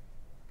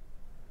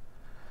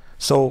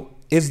 So,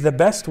 is the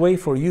best way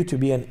for you to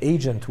be an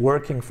agent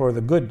working for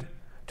the good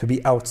to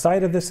be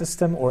outside of the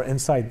system or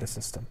inside the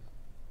system?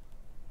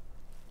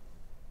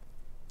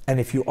 And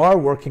if you are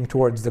working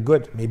towards the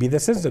good, maybe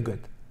this is the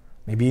good.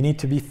 Maybe you need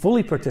to be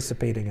fully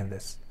participating in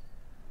this.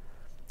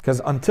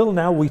 Because until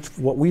now,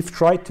 what we've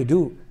tried to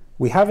do,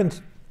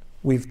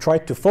 we've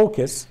tried to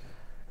focus.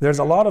 There's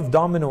a lot of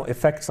domino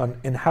effects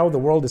in how the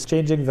world is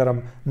changing that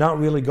I'm not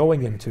really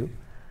going into.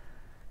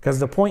 Because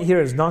the point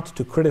here is not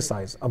to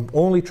criticize. I'm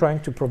only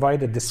trying to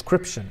provide a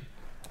description,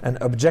 an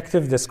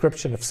objective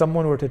description. If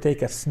someone were to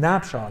take a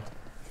snapshot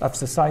of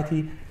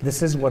society,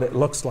 this is what it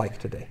looks like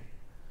today,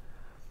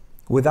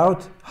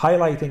 without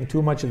highlighting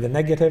too much of the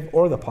negative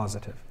or the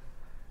positive.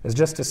 It's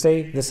just to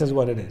say, this is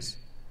what it is.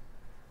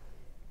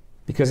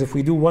 Because if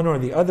we do one or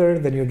the other,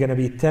 then you're going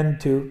to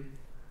tend to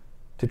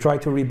try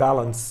to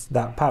rebalance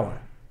that power.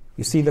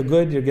 You see the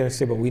good, you're going to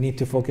say, but we need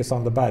to focus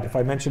on the bad. If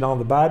I mention all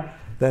the bad,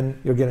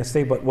 then you're going to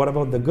say, but what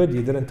about the good?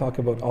 You didn't talk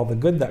about all the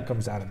good that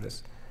comes out of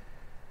this.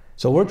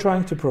 So we're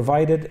trying to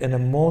provide it in the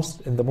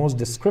most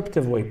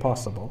descriptive way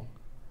possible,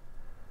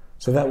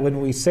 so that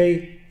when we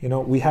say,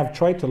 we have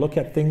tried to look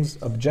at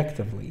things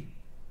objectively,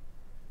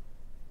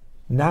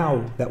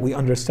 now that we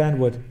understand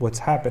what's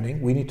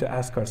happening, we need to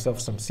ask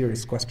ourselves some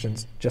serious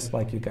questions, just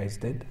like you guys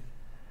did.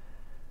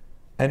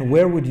 And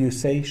where would you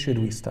say should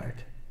we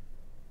start?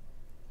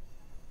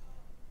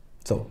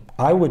 So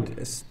I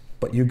would,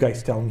 but you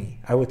guys tell me,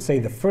 I would say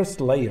the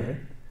first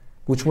layer,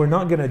 which we're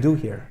not going to do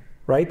here,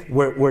 right?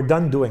 We're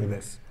done doing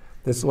this.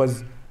 This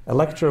was a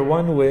lecture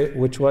 1,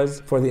 which was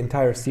for the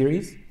entire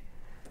series.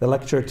 The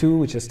lecture 2,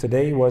 which is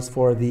today, was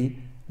for the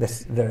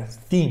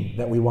theme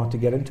that we want to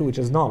get into, which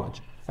is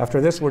knowledge.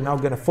 After this, we're now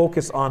going to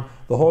focus on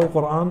the whole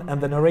Quran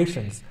and the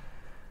narrations.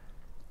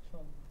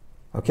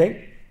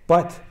 Okay?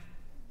 But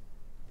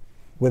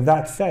with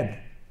that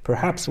said,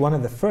 perhaps one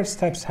of the first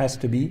steps has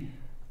to be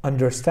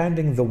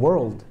understanding the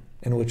world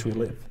in which we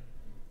live.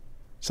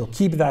 So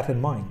keep that in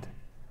mind.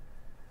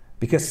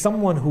 Because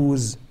someone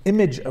whose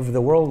image of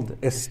the world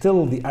is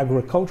still the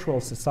agricultural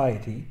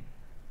society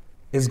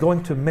is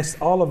going to miss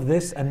all of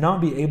this and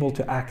not be able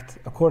to act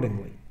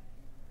accordingly.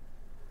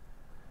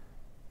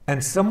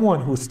 And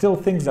someone who still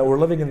thinks that we're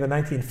living in the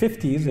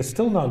 1950s is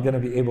still not going to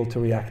be able to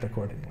react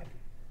accordingly.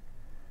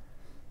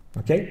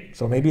 Okay?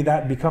 So maybe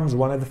that becomes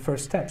one of the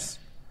first steps.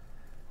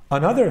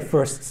 Another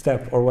first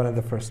step, or one of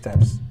the first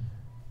steps,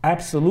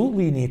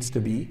 absolutely needs to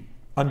be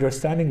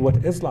understanding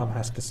what Islam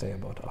has to say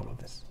about all of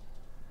this.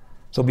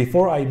 So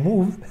before I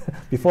move,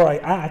 before I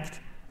act,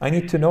 I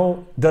need to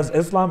know, does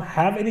Islam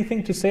have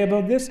anything to say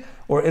about this?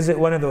 Or is it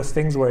one of those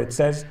things where it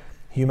says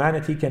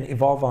humanity can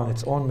evolve on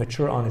its own,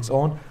 mature on its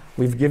own?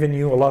 We've given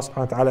you, Allah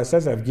subhanahu wa ta'ala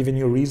says, I've given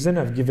you reason,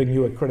 I've given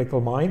you a critical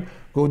mind.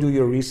 Go do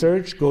your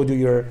research, go do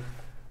your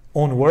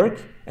own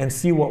work, and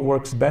see what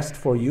works best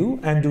for you,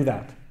 and do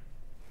that.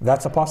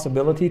 That's a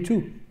possibility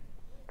too,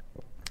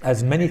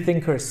 as many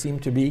thinkers seem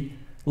to be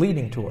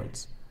leading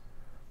towards.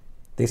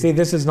 They say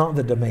this is not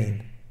the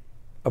domain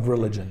of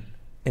religion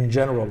in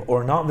general,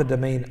 or not the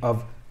domain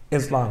of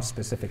Islam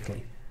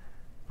specifically,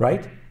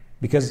 right?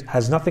 Because it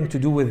has nothing to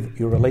do with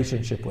your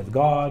relationship with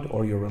God,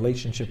 or your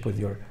relationship with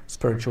your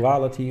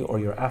spirituality, or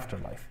your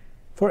afterlife,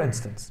 for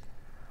instance.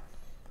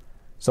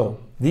 So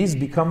these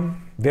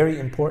become very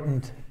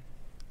important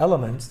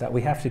elements that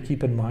we have to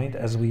keep in mind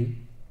as we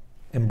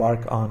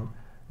embark on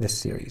this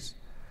series.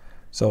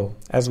 So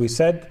as we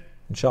said,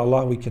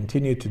 inshallah, we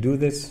continue to do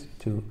this,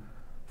 to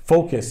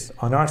focus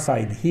on our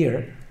side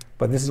here,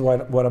 but this is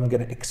what I'm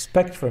going to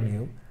expect from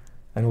you,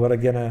 and what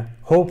I'm going to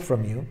hope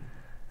from you,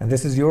 and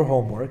this is your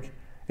homework,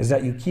 is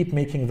that you keep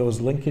making those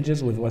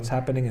linkages with what's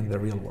happening in the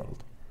real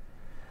world.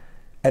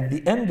 At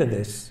the end of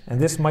this, and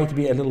this might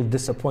be a little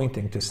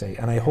disappointing to say,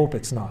 and I hope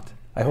it's not,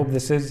 I hope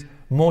this is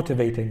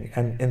motivating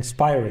and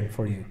inspiring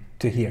for you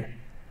to hear.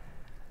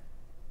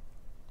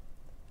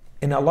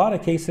 In a lot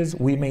of cases,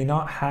 we may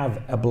not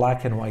have a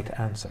black and white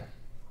answer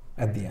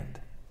at the end.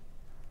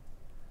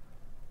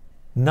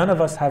 None of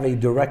us have a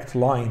direct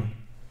line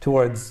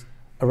towards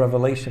a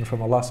revelation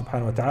from Allah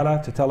subhanahu wa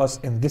ta'ala to tell us,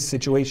 in this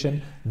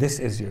situation, this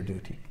is your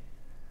duty.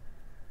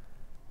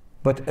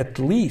 But at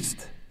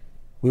least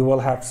we will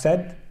have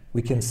said,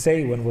 we can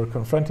say when we're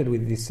confronted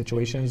with these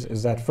situations,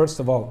 is that first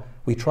of all,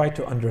 we try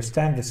to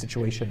understand the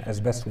situation as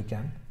best we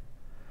can.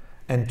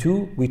 And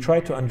two, we try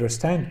to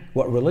understand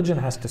what religion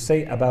has to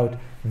say about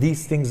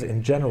these things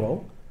in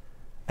general,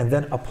 and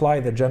then apply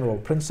the general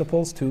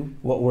principles to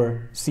what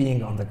we're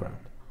seeing on the ground.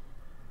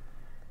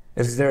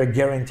 Is there a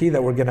guarantee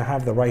that we're going to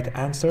have the right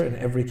answer in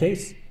every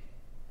case?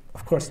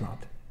 Of course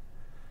not.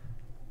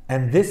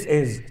 And this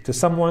is, to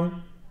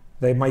someone,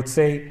 they might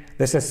say,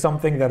 this is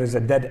something that is a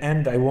dead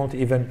end, I won't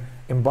even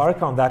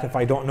embark on that if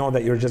I don't know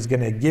that you're just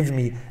going to give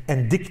me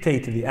and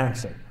dictate the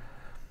answer.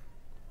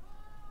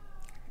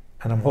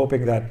 And I'm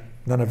hoping that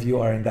none of you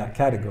are in that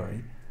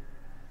category.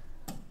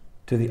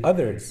 To the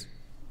others,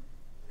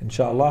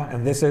 inshallah,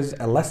 and this is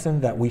a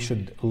lesson that we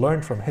should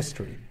learn from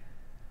history,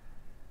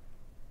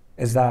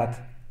 is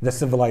that the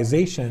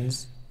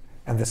civilizations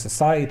and the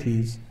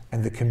societies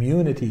and the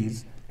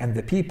communities and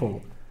the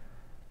people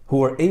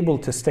who are able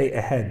to stay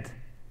ahead,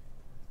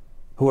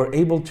 who are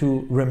able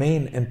to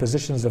remain in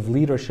positions of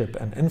leadership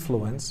and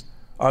influence,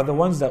 are the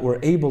ones that were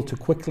able to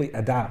quickly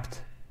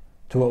adapt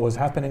to what was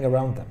happening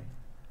around them,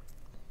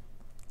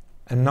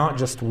 and not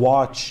just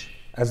watch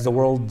as the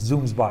world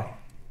zooms by.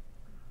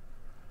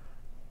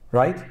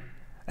 Right?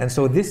 And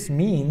so this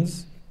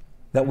means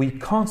that we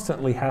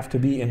constantly have to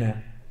be in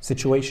a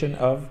situation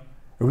of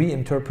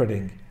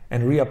reinterpreting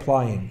and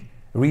reapplying,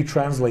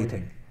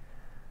 retranslating.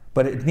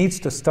 But it needs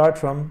to start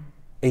from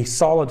a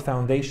solid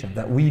foundation,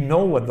 that we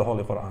know what the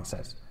Holy Quran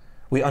says.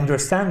 We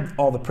understand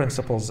all the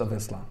principles of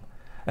Islam,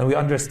 and we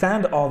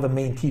understand all the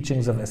main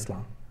teachings of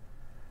Islam.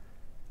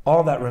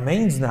 All that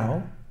remains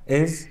now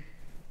is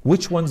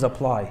which ones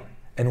apply,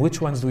 and which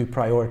ones do we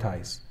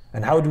prioritize,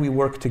 and how do we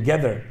work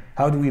together,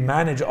 how do we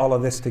manage all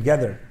of this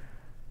together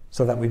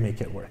so that we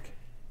make it work.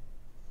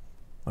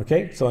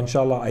 Okay, so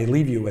inshallah I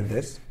leave you with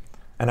this,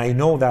 and I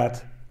know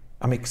that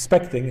I'm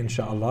expecting,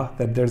 inshallah,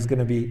 that there's going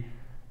to be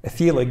a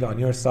feeling on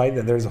your side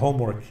that there's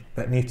homework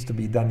that needs to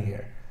be done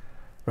here,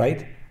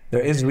 right?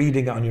 There is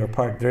reading on your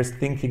part, there's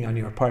thinking on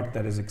your part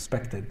that is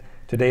expected.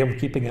 Today I'm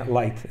keeping it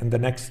light. In the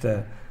next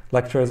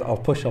lectures I'll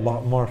push a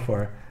lot more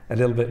for a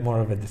little bit more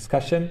of a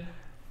discussion,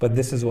 but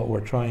this is what we're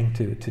trying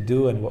to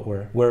do, and what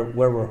where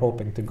we're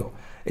hoping to go.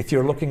 If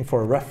you're looking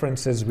for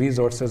references,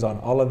 resources on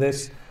all of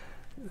this,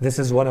 this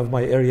is one of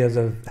my areas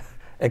of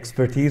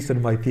expertise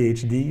in my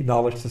PhD,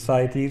 knowledge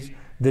societies,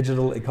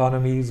 digital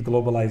economies,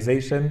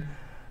 globalization.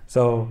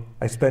 So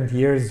I spent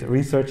years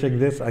researching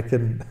this. I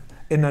can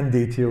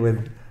inundate you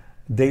with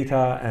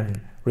data and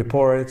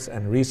reports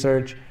and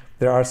research.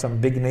 There are some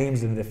big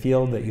names in the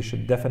field that you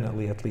should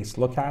definitely at least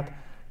look at.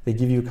 They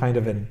give you kind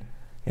of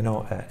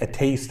a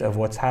taste of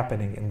what's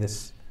happening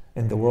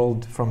in the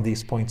world from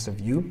these points of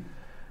view.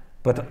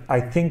 But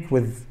I think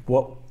with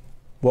what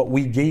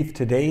we gave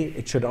today,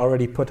 it should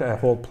already put a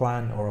whole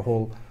plan or a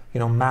whole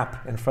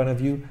map in front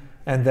of you,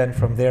 and then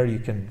from there you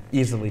can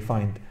easily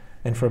find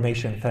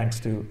information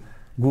thanks to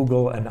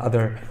Google and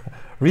other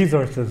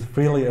resources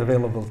freely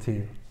available to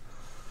you.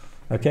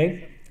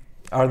 Okay?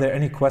 Are there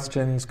any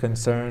questions,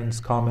 concerns,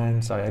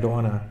 comments? I don't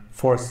want to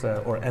force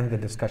or end the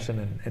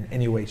discussion in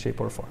any way, shape,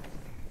 or form.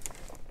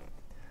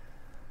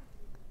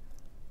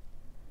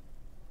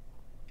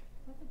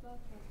 What about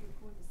what we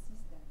call the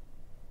system?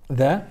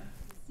 The?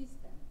 The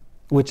system.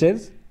 Which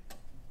is?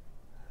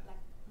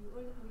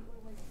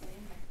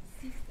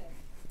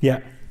 Yeah.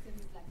 system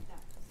is like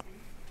that. See?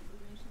 You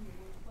mentioned the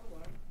word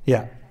power.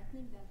 Yeah. I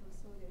think that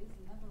also there is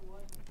another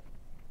word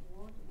we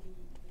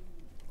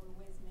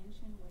always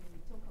mention when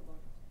we talk about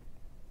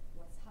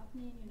what's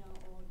happening,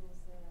 all those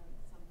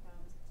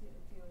sometimes theory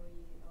of,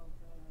 theories about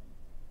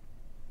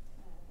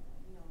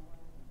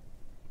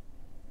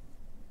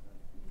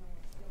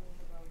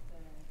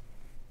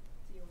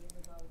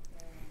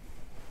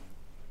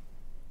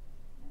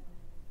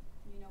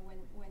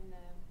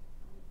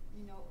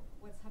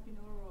what's happening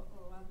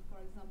around,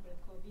 for example,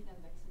 COVID and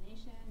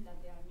vaccination,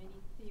 that there are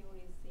many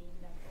theories saying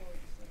that,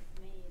 this was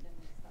made and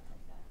stuff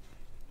like that.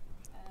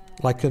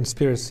 Like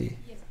conspiracy.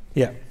 Yes.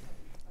 Yeah. Sorry, I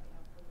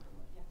forgot the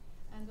word,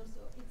 yeah. And also,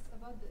 it's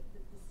about the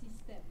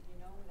system,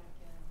 like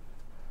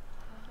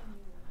how can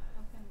we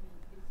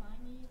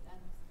define it,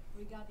 and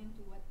regarding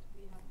to what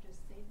we have just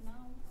said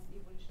now on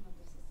the evolution of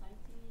the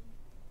society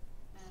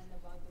and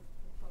about the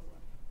power.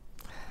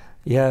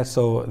 Yeah,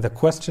 so the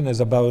question is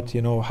about,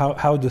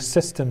 how do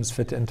systems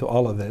fit into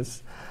all of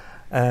this?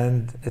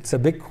 And it's a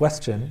big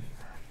question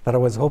that I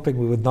was hoping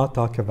we would not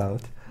talk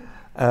about.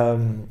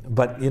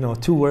 But,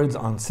 2 words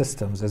on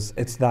systems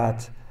it's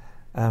that,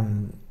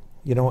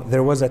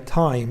 there was a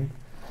time,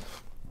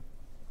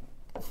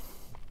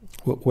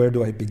 where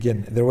do I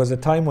begin? There was a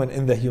time when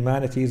in the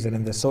humanities and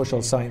in the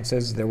social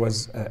sciences, there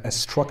was a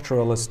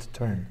structuralist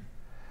turn,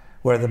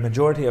 where the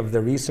majority of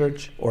the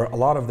research, or a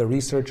lot of the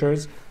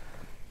researchers,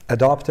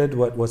 adopted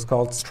what was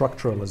called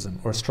structuralism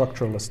or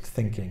structuralist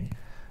thinking.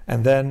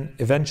 And then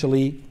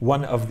eventually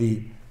one of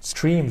the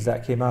streams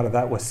that came out of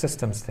that was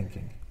systems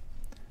thinking.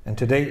 And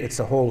today it's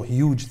a whole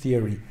huge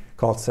theory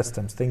called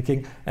systems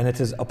thinking, and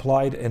it is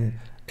applied in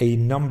a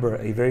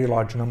very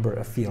large number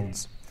of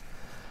fields.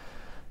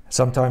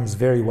 Sometimes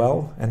very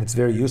well, and it's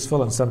very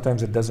useful, and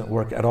sometimes it doesn't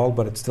work at all,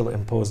 but it's still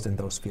imposed in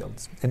those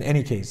fields. In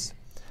any case,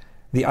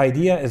 the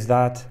idea is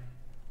that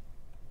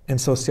in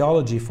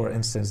sociology, for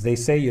instance, they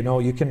say,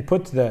 you can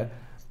put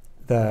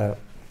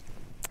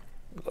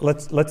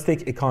let's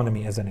take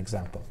economy as an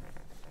example.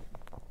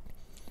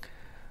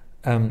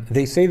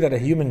 They say that a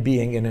human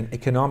being in an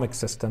economic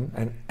system,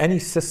 and any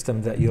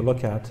system that you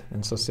look at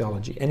in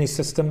sociology, any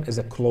system is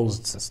a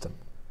closed system.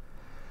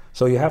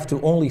 So you have to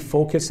only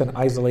focus and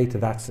isolate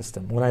that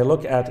system. When I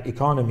look at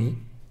economy,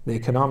 the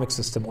economic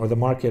system, or the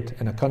market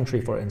in a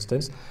country, for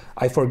instance,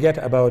 I forget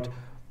about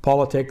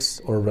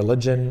politics or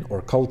religion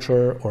or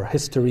culture or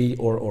history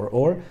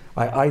or.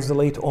 I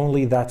isolate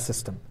only that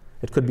system.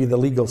 It could be the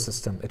legal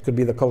system, it could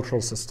be the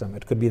cultural system,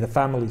 it could be the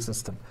family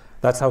system.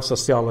 That's how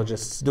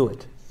sociologists do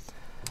it.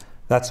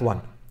 That's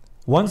one.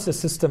 Once the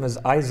system is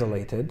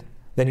isolated,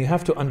 then you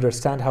have to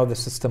understand how the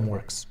system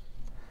works.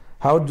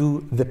 How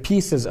do the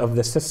pieces of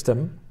the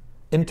system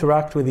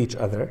interact with each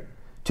other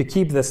to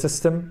keep the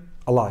system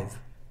alive?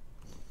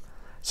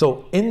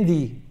 So in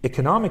the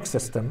economic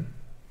system,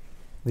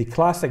 the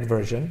classic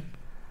version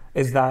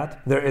is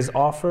that there is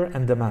offer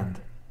and demand.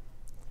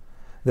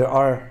 There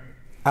are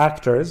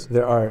actors,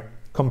 there are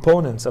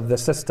components of the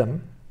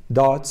system,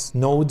 dots,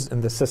 nodes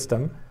in the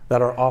system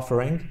that are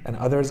offering, and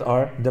others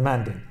are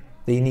demanding.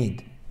 They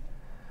need.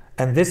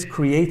 And this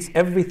creates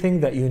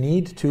everything that you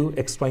need to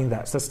explain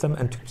that system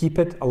and to keep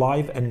it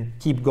alive and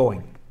keep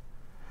going.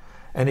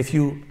 And if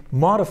you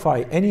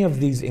modify any of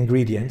these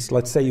ingredients,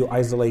 let's say you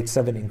isolate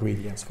 7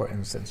 ingredients, for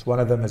instance. One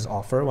of them is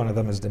offer, one of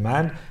them is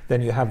demand,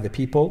 then you have the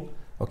people,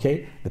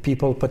 okay? The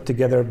people put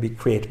together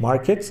create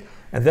markets,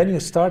 and then you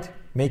start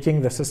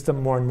making the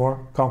system more and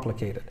more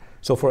complicated.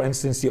 So for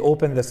instance, you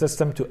open the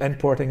system to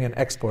importing and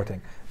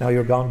exporting. Now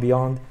you're gone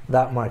beyond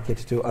that market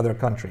to other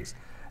countries.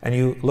 And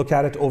you look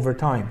at it over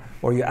time,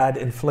 or you add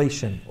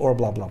inflation, or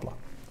blah, blah, blah.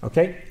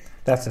 Okay?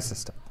 That's the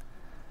system.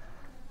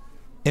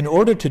 In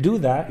order to do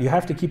that, you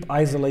have to keep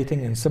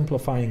isolating and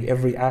simplifying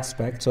every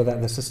aspect so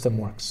that the system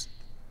works.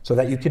 So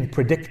that you can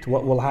predict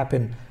what will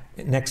happen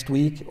next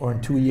week, or in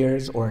 2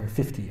 years, or in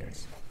 50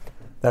 years.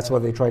 That's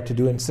what they try to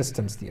do in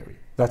systems theory.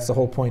 That's the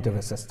whole point of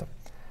a system.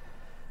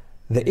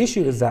 The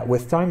issue is that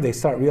with time they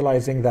start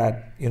realizing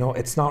that,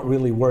 it's not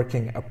really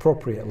working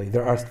appropriately.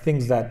 There are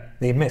things that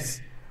they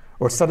miss.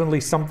 Or suddenly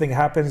something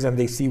happens and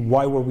they see,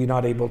 why were we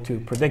not able to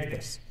predict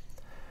this?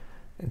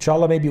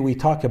 Inshallah, maybe we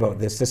talk about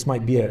this. This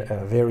might be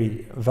a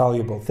very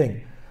valuable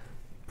thing.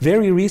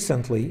 Very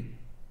recently,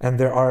 and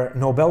there are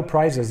Nobel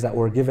Prizes that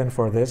were given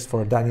for this,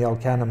 for Daniel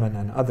Kahneman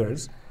and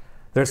others,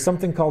 there's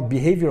something called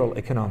behavioral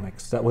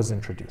economics that was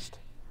introduced.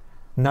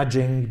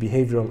 Nudging,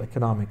 behavioral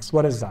economics.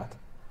 What is that?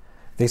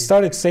 They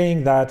started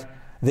saying that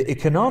the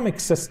economic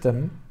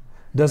system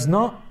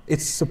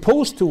it's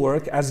supposed to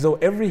work as though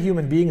every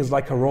human being is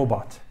like a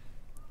robot.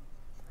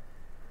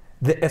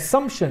 The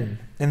assumption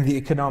in the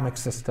economic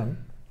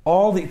system,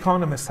 all the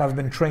economists have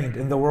been trained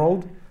in the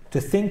world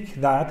to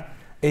think that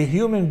a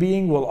human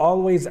being will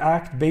always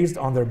act based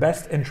on their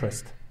best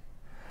interest.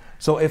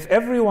 So if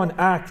everyone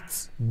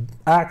acts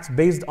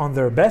based on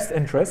their best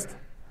interest,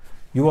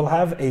 you will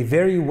have a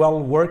very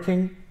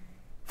well-working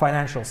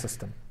financial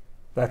system.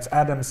 That's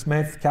Adam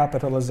Smith,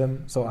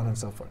 capitalism, so on and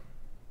so forth.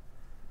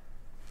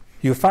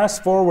 You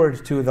fast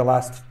forward to the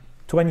last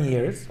 20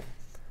 years,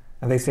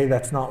 and they say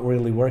that's not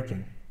really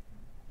working.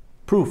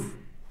 Proof.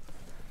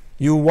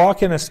 You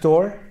walk in a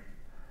store,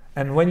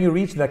 and when you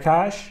reach the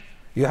cash,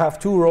 you have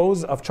 2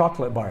 rows of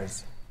chocolate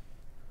bars.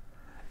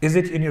 Is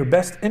it in your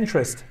best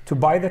interest to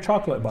buy the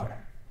chocolate bar?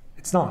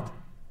 It's not.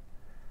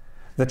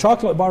 The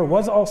chocolate bar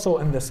was also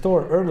in the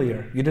store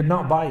earlier. You did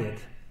not buy it.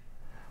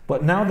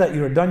 But now that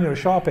you're done your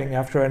shopping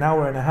after an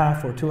hour and a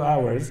half or 2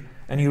 hours,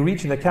 and you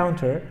reach the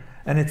counter,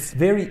 and it's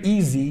very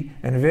easy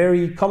and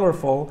very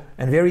colorful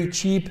and very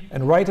cheap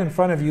and right in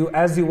front of you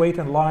as you wait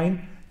in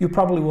line, you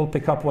probably will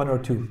pick up 1 or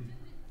 2.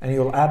 And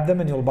you'll add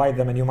them and you'll buy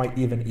them and you might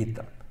even eat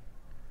them.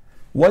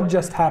 What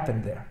just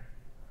happened there?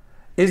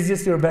 Is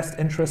this your best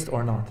interest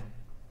or not?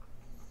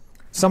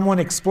 Someone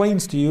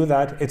explains to you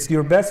that it's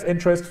your best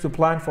interest to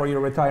plan for your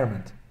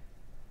retirement.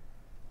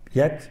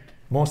 Yet,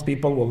 most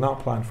people will not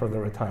plan for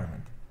their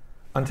retirement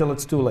until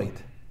it's too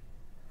late.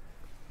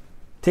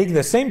 Take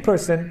the same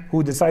person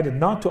who decided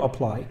not to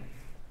apply,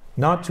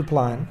 not to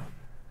plan,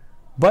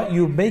 but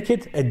you make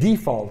it a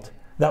default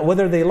that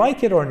whether they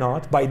like it or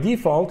not, by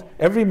default,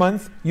 every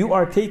month you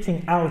are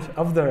taking out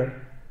of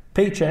their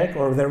paycheck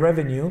or their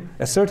revenue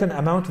a certain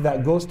amount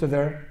that goes to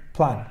their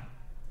plan,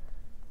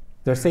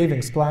 their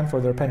savings plan for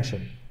their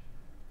pension.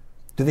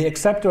 Do they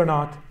accept or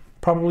not?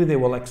 Probably they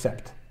will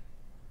accept.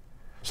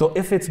 So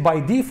if it's by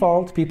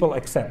default, people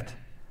accept.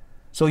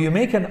 So you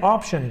make an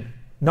option,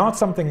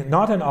 not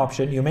an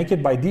option, you make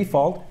it by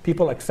default,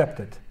 people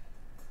accept it.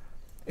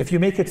 If you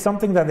make it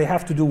something that they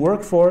have to do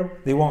work for,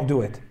 they won't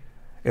do it.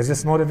 Is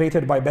this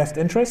motivated by best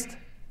interest?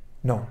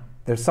 No.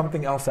 There's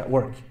something else at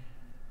work.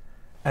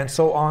 And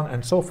so on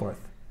and so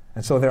forth.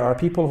 And so there are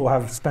people who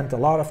have spent a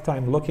lot of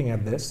time looking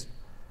at this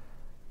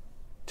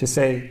to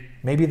say,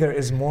 maybe there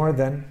is more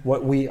than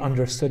what we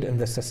understood in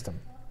the system,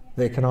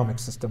 the economic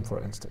system,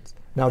 for instance.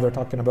 Now they're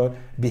talking about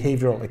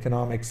behavioral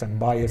economics and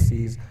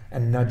biases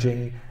and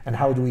nudging and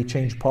how do we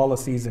change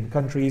policies in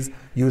countries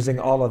using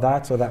all of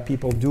that so that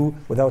people do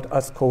without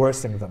us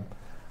coercing them,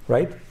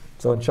 right?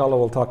 So inshallah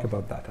we'll talk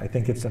about that. I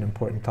think it's an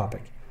important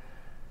topic.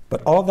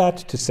 But all that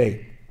to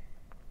say,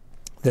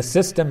 the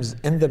systems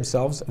in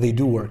themselves, they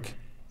do work.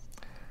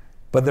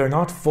 But they're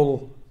not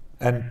full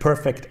and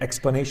perfect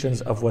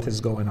explanations of what is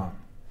going on.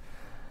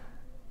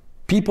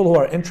 People who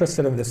are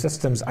interested in the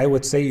systems, I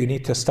would say you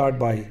need to start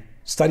by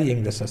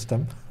studying the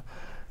system.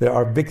 There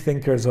are big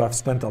thinkers who have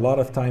spent a lot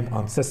of time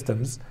on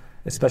systems,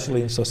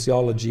 especially in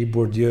sociology,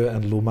 Bourdieu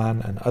and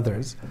Luhmann and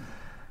others,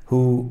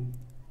 who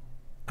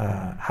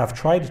have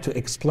tried to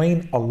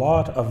explain a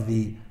lot of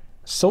the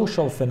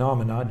social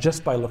phenomena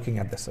just by looking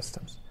at the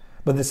systems.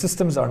 But the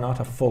systems are not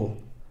a full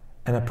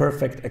and a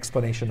perfect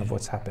explanation of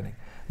what's happening.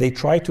 They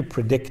try to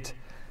predict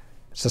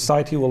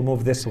society will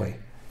move this way.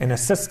 In a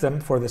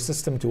system, for the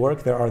system to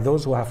work, there are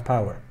those who have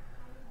power.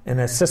 In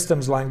a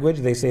systems language,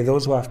 they say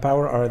those who have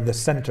power are at the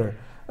center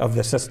of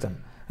the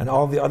system, and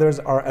all the others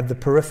are at the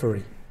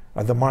periphery,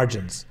 at the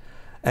margins.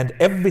 And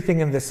everything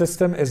in the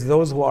system is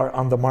those who are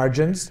on the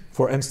margins.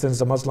 For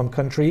instance, a Muslim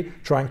country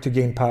trying to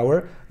gain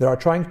power, they are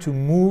trying to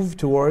move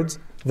towards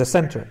the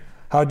center.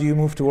 How do you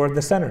move toward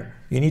the center?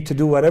 You need to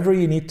do whatever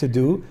you need to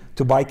do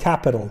to buy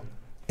capital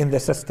in the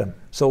system.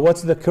 So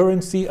what's the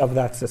currency of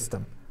that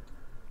system?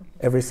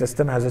 Every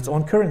system has its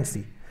own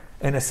currency.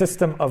 In a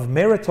system of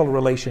marital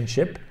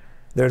relationship,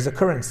 there's a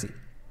currency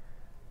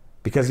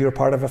because you're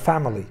part of a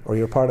family or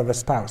you're part of a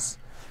spouse.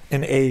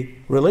 In a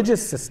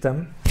religious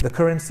system, the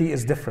currency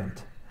is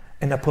different.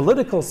 In a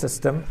political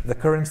system, the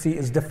currency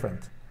is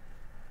different.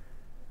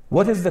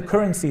 What is the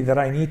currency that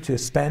I need to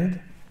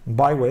spend,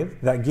 buy with,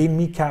 that gain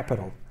me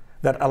capital,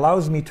 that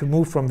allows me to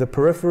move from the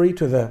periphery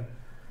to the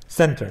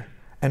center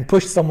and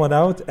push someone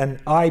out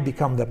and I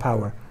become the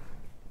power?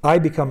 I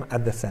become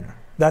at the center.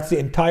 That's the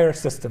entire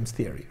systems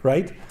theory,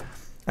 right?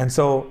 And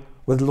so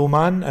with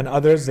Luhmann and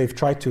others, they've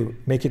tried to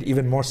make it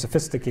even more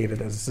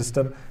sophisticated as a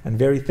system, and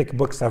very thick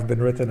books have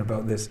been written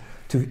about this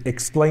to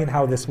explain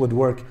how this would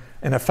work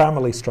in a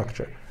family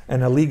structure,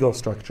 in a legal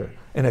structure,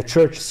 in a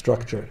church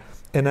structure,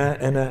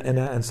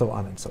 and so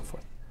on and so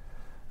forth.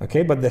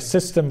 Okay, but the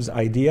systems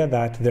idea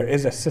that there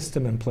is a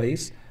system in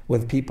place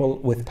with people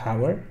with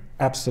power,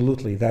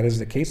 absolutely, that is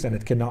the case, and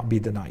it cannot be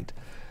denied.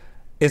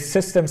 Is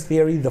systems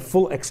theory the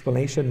full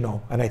explanation?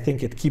 No. And I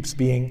think it keeps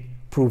being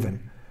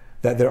proven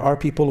that there are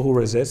people who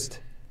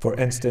resist, for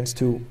instance,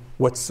 to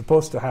what's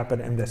supposed to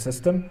happen in the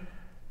system,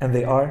 and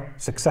they are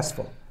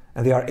successful,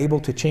 and they are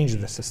able to change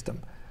the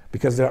system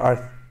because there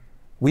are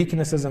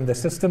weaknesses in the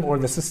system, or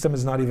the system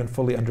is not even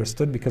fully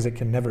understood because it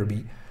can never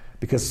be.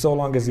 Because so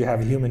long as you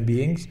have human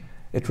beings,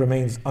 it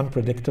remains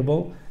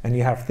unpredictable, and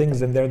you have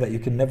things in there that you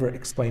can never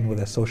explain with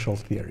a social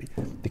theory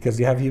because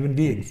you have human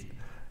beings,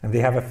 and they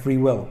have a free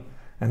will.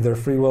 And their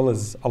free will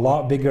is a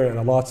lot bigger and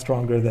a lot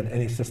stronger than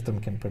any system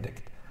can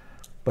predict.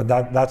 But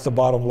that's the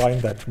bottom line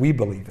that we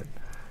believe in,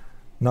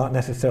 not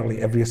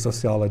necessarily every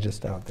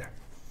sociologist out there.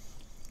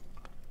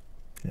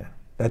 Yeah,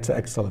 that's an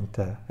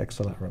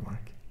excellent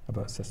remark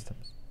about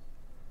systems.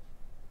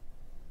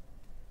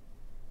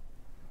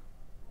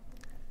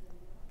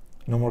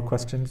 No more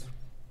questions?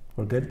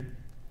 We're good?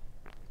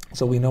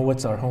 So we know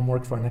what's our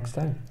homework for next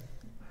time.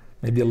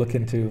 Maybe look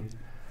into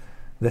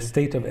the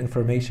state of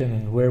information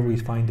and where we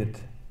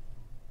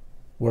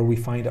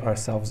find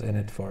ourselves in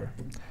it for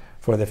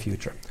the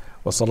future.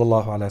 وصلى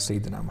الله على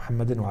سيدنا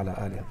محمد وعلى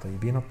آله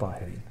الطيبين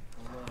الطاهرين.